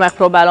 hogy akkor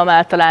megpróbálom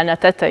eltalálni a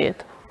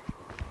tetejét?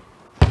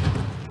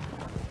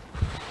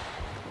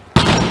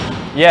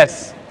 Yes.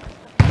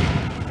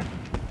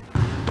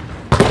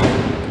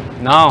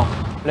 Now,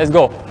 let's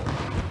go.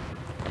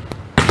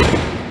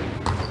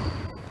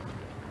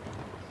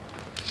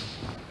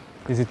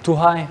 Is it too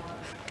high?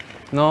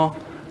 No.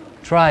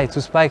 Try to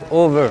spike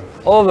over,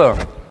 over.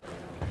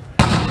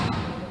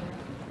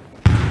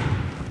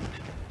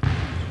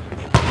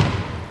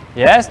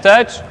 Yes,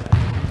 touch.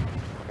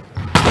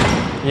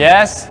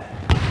 Yes.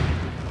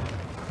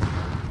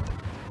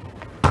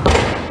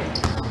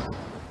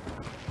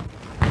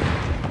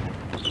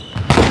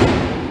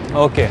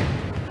 Okay.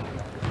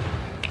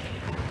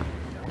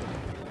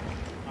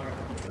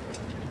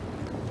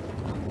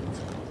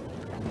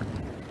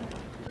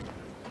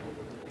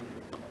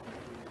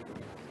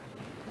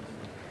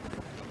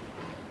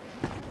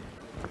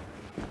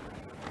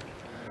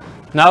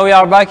 Now we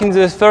are back in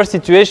the first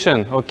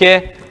situation,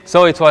 okay?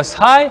 So it was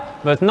high,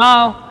 but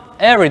now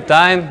every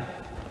time,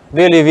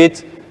 believe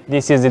it,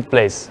 this is its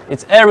place.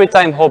 It's every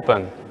time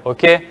open,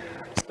 okay?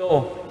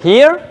 So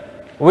here,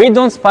 we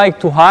don't spike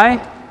too high.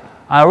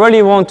 I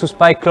really want to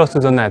spike close to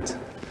the net.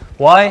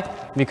 Why?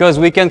 Because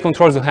we can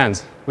control the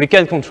hands. We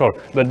can control.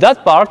 But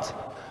that part,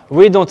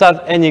 we don't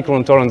have any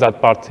control on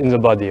that part in the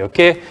body,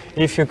 okay?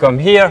 If you come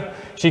here,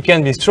 she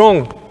can be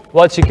strong.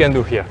 What she can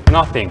do here?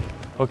 Nothing.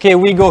 Okay,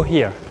 we go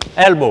here.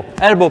 Elbow,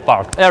 elbow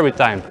part, every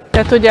time.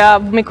 Tehát ugye,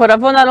 amikor a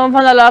vonalon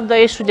van a labda,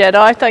 és ugye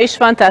rajta is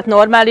van, tehát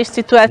normális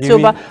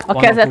szituációban, a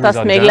kezet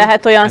azt még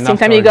lehet olyan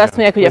szinten, míg azt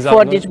mondják, hogy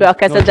fordíts be a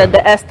kezedet,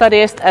 de ezt a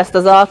részt, ezt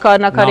az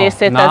alkarnak a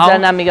részét, ezzel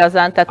nem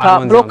igazán. Tehát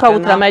ha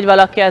blockoutra megy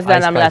valaki, ezzel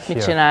nem lehet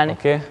mit csinálni.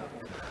 Okay.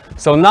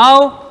 So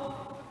now,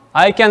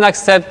 I can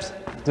accept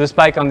the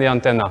spike on the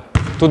antenna,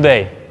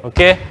 today,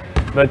 okay?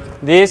 But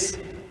this,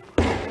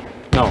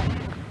 no.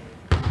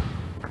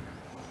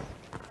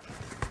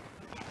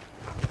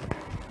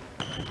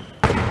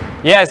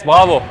 Yes,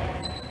 bravo.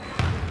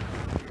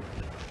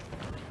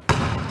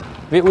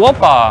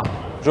 Opa!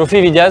 Zsófi,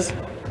 vigyázz!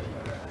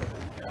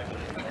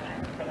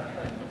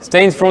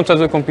 Stay in front of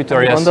the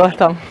computer, yes.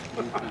 Gondoltam.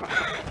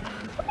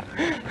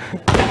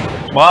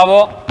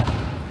 Bravo!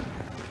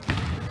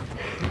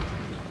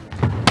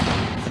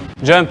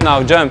 Jump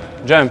now, jump,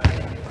 jump,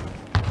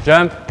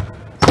 jump.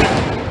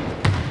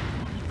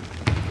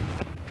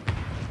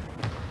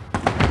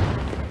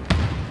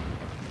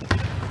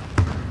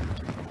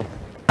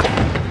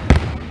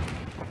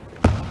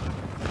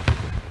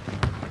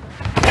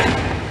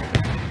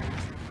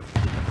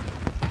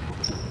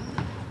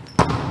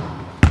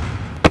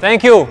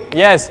 Thank you.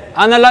 Yes,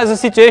 analyze the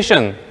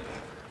situation.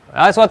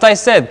 That's what I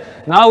said.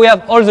 Now we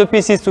have all the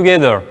pieces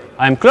together.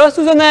 I'm close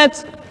to the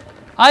net.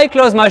 I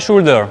close my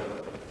shoulder.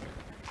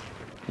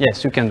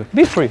 Yes, you can do.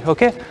 Be free,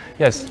 okay?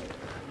 Yes.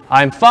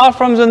 I'm far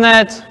from the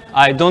net.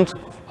 I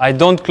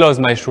don't close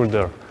my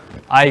shoulder.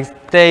 I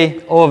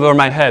stay over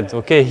my head,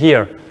 okay?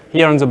 Here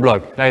on the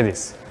block, like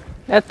this.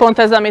 Hát pont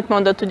ez, amit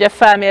mondott, ugye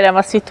felmérem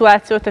a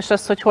szituációt, és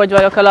az, hogy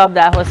vagyok a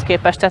labdához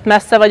képest. Tehát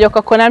messze vagyok,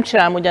 akkor nem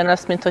csinálom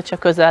ugyanazt, mint hogyha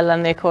közel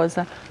lennék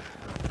hozzá.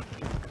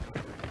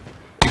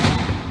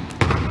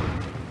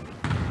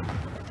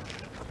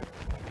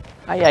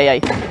 Ajajaj.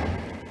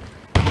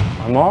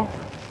 One more.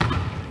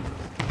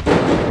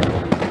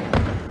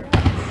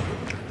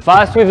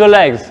 Fast with the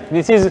legs.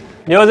 This is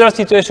the other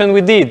situation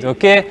we did,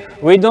 okay?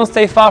 We don't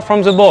stay far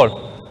from the ball.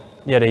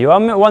 Yeah, you are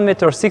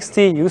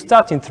 1.60 m, you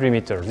start in 3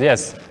 meters,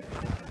 yes.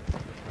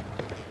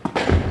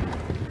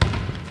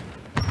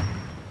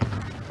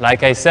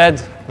 Like I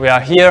said, we are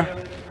here.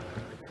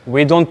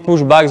 We don't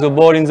push back the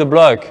ball in the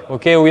block.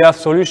 Okay, we have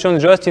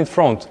solutions just in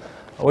front.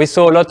 We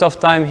saw a lot of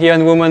time here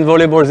in women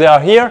volleyball. They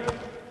are here,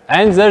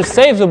 and they'll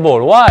save the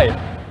ball. Why?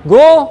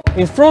 Go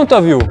in front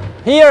of you.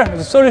 Here,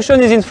 the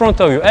solution is in front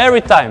of you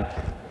every time,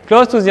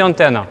 close to the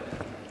antenna.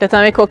 Tehát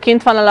amikor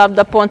kint van a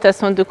labda, pont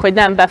ezt mondjuk, hogy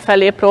nem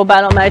befelé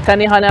próbálom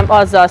ejteni, hanem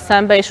azzal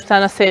szembe, és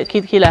utána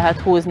ki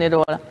lehet húzni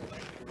róla.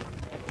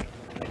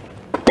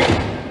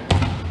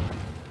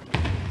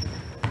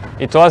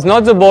 It was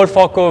not the ball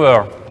for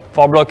cover,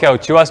 for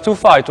blockout. She was too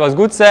far. It was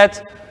good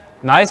set,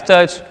 nice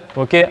touch.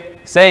 Okay,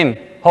 same.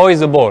 How is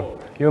the ball?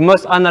 You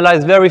must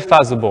analyze very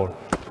fast the ball.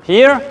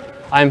 Here,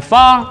 I'm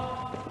far,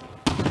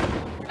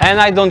 and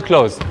I don't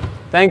close.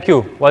 Thank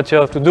you. What you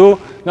have to do,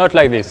 not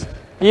like this.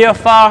 Here,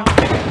 far.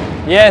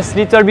 Yes,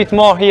 little bit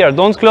more here.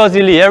 Don't close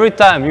easily. Every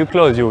time you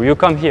close, you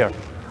come here.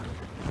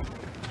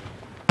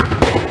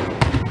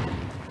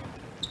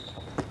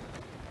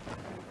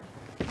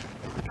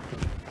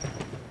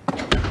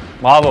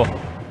 Bravo.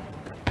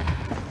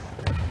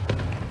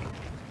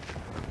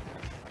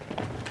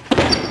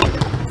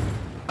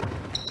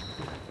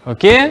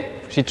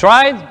 Okay, she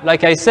tried,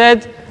 like I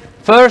said,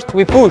 first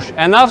we push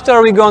and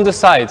after we go on the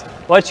side.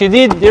 What she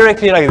did,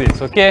 directly like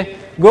this, okay?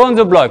 Go on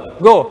the block,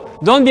 go.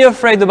 Don't be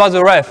afraid about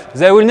the ref.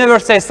 They will never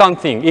say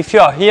something. If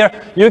you are here,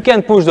 you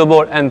can push the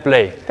ball and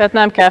play. Tehát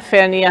nem kell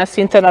félni ilyen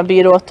szinten a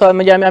bírótól,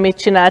 ugye, amit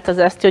csinált az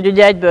Eszti, hogy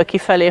ugye egyből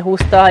kifelé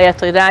húzta, helyett,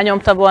 hogy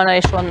rányomta volna,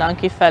 és onnan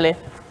kifelé.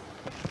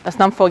 Ezt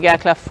nem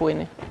fogják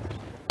lefújni.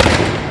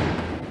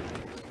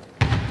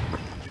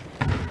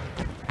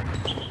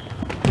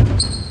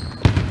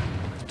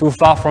 Too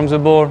far from the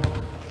ball.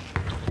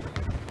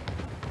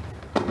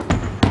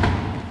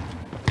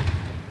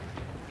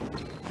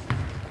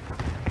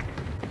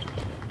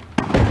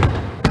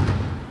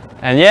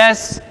 And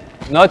yes,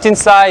 not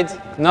inside,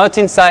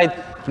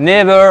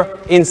 never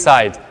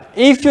inside.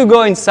 If you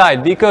go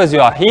inside because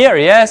you are here,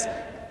 yes,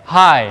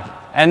 high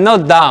and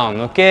not down,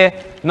 okay?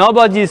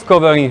 Nobody is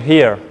covering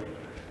here.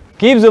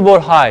 Keep the ball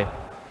high.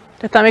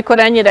 Tehát amikor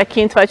ennyire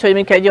kint vagy,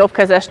 hogy egy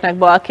jobbkezesnek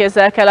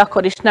balkézzel kell,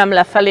 akkor is nem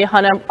lefelé,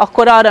 hanem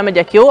akkor arra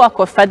megyek, jó,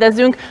 akkor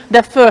fedezünk,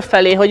 de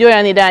fölfelé, hogy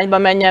olyan irányba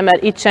menjen,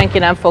 mert itt senki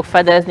nem fog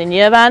fedezni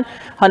nyilván,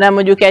 hanem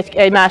mondjuk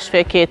egy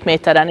másfél-két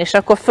méteren, és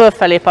akkor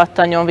fölfelé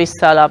pattanjon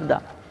vissza a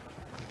labda.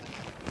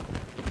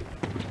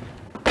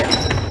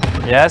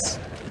 Yes.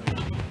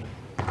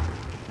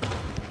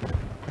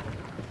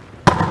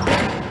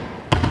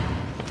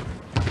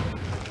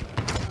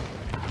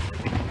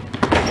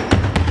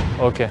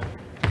 Okay.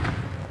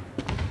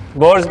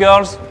 Boys,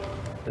 girls.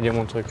 Dis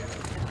mon truc.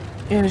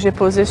 J'ai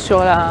posé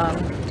sur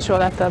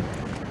la table.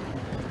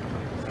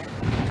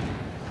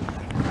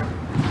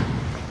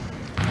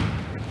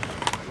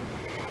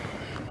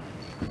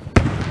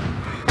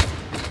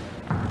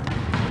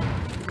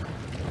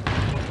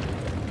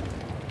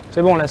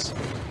 C'est bon, laisse.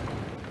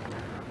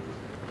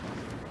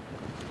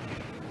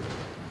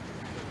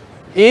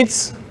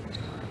 It's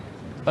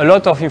a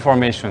lot of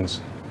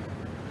informations.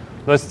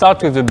 Let's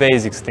start with the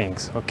basics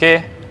things,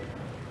 okay?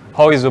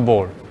 How is the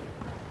ball?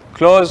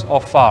 Close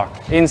or far?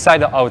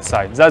 Inside or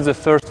outside? That's the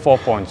first 4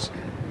 points.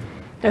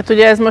 Tehát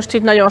ugye ez most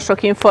itt nagyon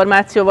sok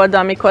információ volt, de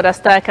amikor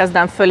ezt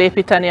elkezdem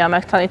fölépíteni a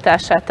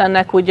megtanítását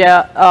ennek,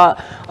 ugye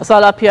az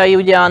alapjai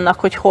ugye annak,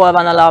 hogy hol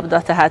van a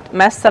labda, tehát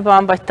messze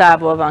van, vagy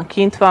távol van,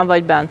 kint van,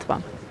 vagy bent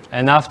van.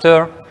 And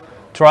after,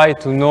 try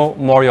to know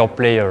more your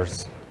players.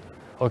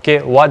 Okay,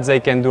 what they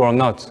can do or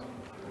not.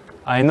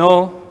 I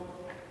know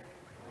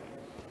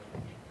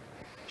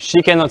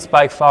she cannot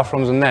spike far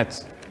from the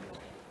net.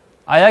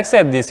 I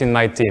accept this in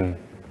my team.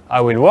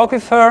 I will work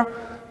with her,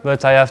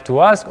 but I have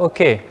to ask,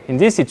 okay, in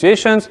these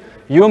situations,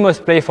 you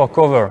must play for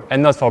cover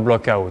and not for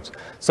block out.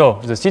 So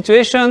the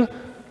situation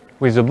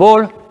with the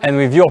ball and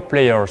with your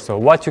player, so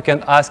what you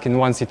can ask in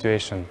one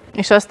situation.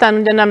 És aztán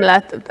ugye nem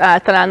lehet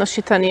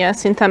általánosítani ilyen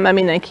szinten, mert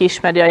mindenki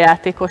ismeri a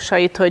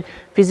játékosait, hogy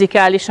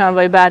fizikálisan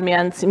vagy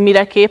bármilyen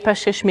mire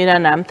képes és mire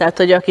nem. Tehát,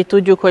 hogy aki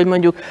tudjuk, hogy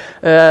mondjuk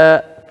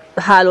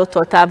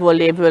hálótól távol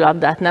lévő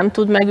labdát nem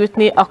tud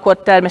megütni, akkor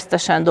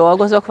természetesen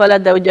dolgozok vele,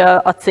 de ugye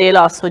a cél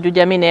az, hogy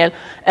ugye minél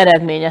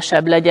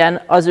eredményesebb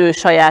legyen az ő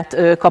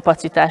saját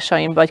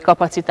kapacitásaim vagy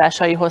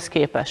kapacitásaihoz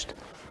képest.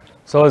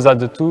 So those are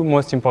the two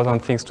most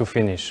important things to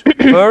finish.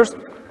 First,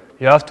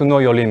 you have to know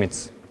your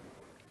limits,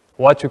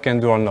 what you can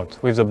do or not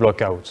with the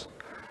blockouts.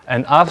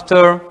 And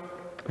after,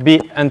 be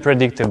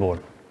unpredictable.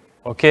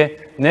 Okay?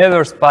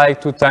 Never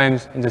spike 2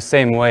 times in the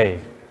same way.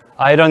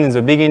 I learned in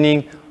the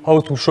beginning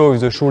how to show with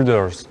the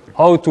shoulders,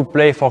 how to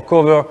play for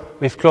cover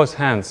with close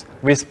hands,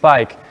 with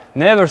spike.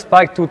 Never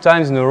spike 2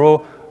 times in a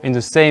row in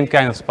the same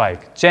kind of spike.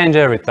 Change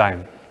every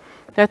time.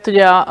 Tehát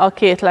ugye a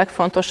két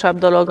legfontosabb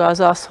dolog az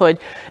az, hogy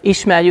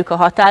ismerjük a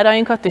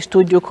határainkat, és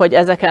tudjuk, hogy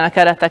ezeken a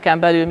kereteken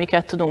belül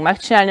miket tudunk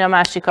megcsinálni, a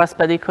másik az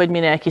pedig, hogy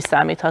minél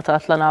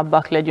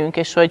kiszámíthatatlanabbak legyünk,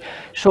 és hogy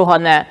soha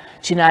ne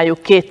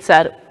csináljuk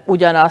kétszer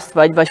ugyanazt,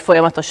 vagy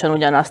folyamatosan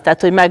ugyanazt.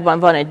 Tehát, hogy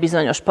van egy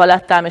bizonyos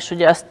palettám, és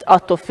ugye azt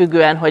attól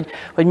függően,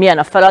 hogy milyen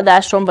a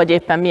feladásom, vagy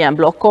éppen milyen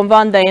blokkom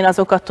van, de én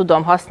azokat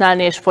tudom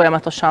használni, és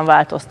folyamatosan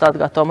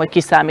változtatgatom, hogy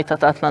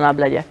kiszámíthatatlanabb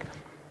legyek.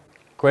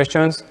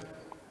 Questions?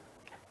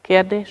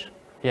 Kérdés?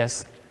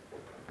 Yes. Do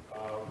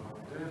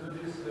you do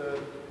these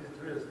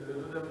drills? Do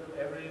you do them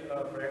every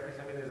practice?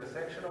 I mean, is a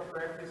section of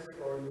practice,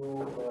 or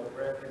you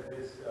practice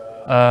this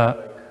like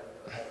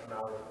half an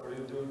hour, or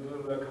you do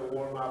like a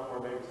warm up, or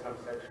maybe some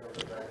section of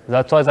the practice?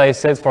 That's what I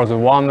said for the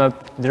warm-up,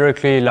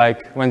 directly like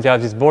when they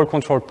have this ball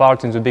control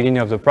part in the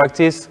beginning of the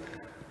practice,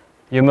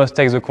 you must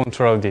take the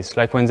control of this.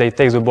 Like when they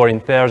take the ball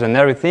in pairs and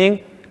everything,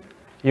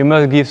 you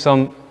must give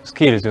some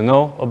skills, you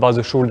know, about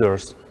the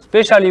shoulders,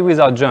 especially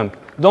without jump.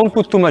 Don't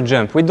put too much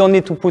jump. We don't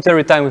need to put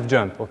every time with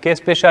jump, okay?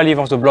 Especially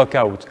for the block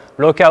out.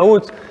 Block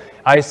out,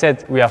 I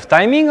said we have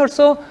timing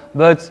also,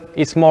 but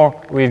it's more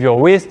with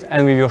your wrist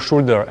and with your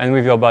shoulder and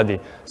with your body.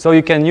 So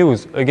you can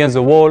use against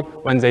the wall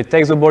when they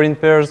take the ball in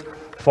pairs.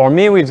 For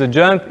me, with the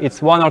jump,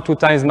 it's 1 or 2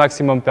 times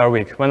maximum per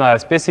week. When I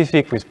have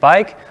specific with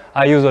spike,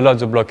 I use a lot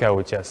the block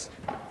out, yes.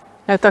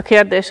 Hát a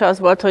kérdés az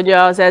volt, hogy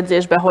az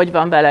edzésbe hogy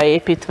van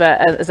beleépítve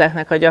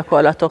ezeknek a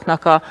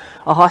gyakorlatoknak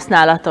a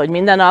használata, hogy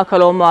minden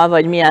alkalommal,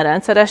 vagy milyen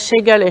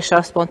rendszerességgel, és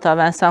azt mondta a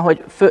Vincent,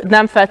 hogy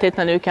nem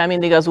feltétlenül kell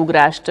mindig az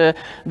ugrást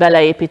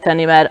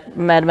beleépíteni,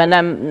 mert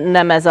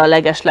nem ez a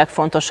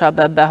legfontosabb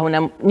ebben,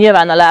 hanem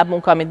nyilván a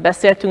lábmunka, amit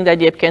beszéltünk, de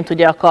egyébként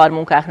ugye a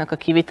karmunkáknak a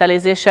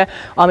kivitelezése,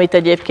 amit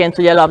egyébként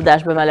ugye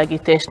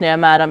labdásbemelegítésnél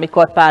már,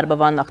 amikor párba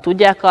vannak,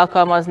 tudják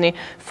alkalmazni,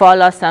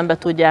 fallal szembe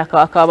tudják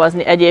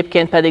alkalmazni,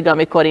 egyébként pedig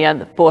amikor ilyen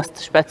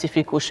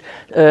poszt-specifikus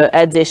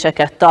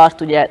edzéseket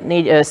tart, ugye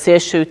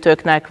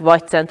szélsőütőknek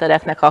vagy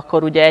centereknek,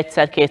 akkor ugye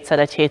egyszer-kétszer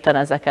egy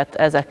héten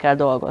ezekkel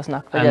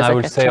dolgoznak. And I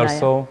would say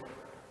also,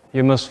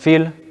 you must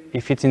feel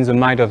if it's in the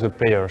mind of the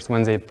players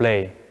when they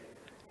play.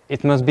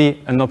 It must be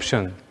an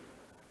option.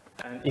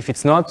 And if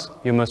it's not,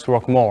 you must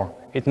work more.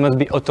 It must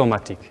be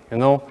automatic, you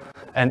know?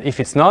 And if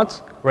it's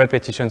not,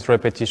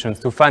 repetitions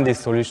to find these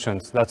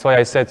solutions. That's why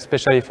I said,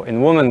 especially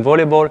in women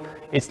volleyball,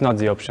 it's not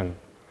the option.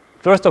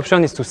 First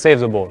option is to save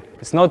the ball.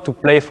 It's not to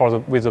play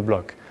with the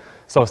block.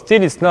 So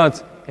still it's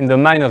not in the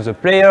mind of the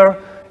player.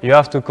 You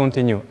have to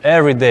continue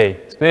every day,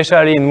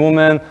 especially in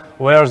women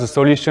where the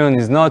solution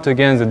is not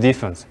against the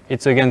defense.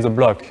 It's against the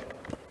block.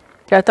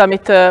 Tehát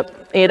amit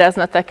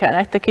éreznetek kell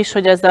nektek is,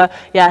 hogy ez a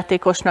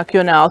játékosnak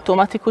jön-e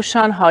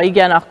automatikusan, ha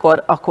igen,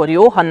 akkor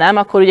jó, ha nem,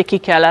 akkor ugye ki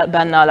kell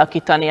benne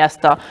alakítani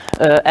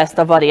ezt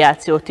a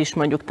variációt is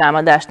mondjuk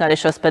támadásnál,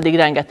 és az pedig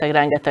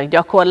rengeteg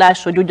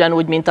gyakorlás, hogy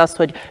ugyanúgy, mint az,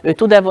 hogy ő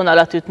tud-e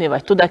vonalat ütni,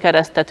 vagy tud-e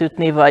keresztet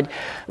ütni,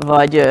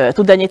 vagy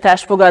tud-e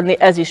nyitást fogadni,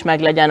 ez is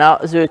meglegyen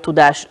az ő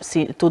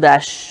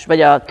tudás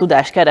vagy a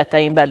tudás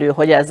keretein belül,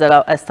 hogy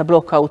ezt a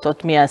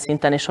blokkautot milyen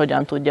szinten és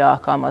hogyan tudja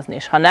alkalmazni.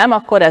 És ha nem,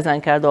 akkor ezen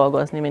kell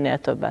dolgozni minél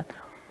többet.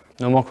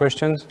 No more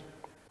questions?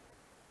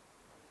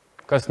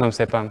 Köszönöm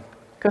szépen.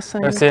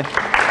 Köszönjük. Merci.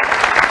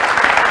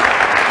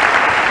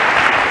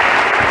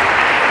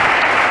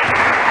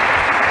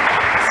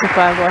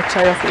 Szuper volt,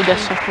 csajok,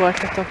 ügyesek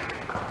voltatok.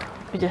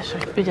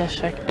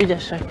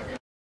 Ügyesek.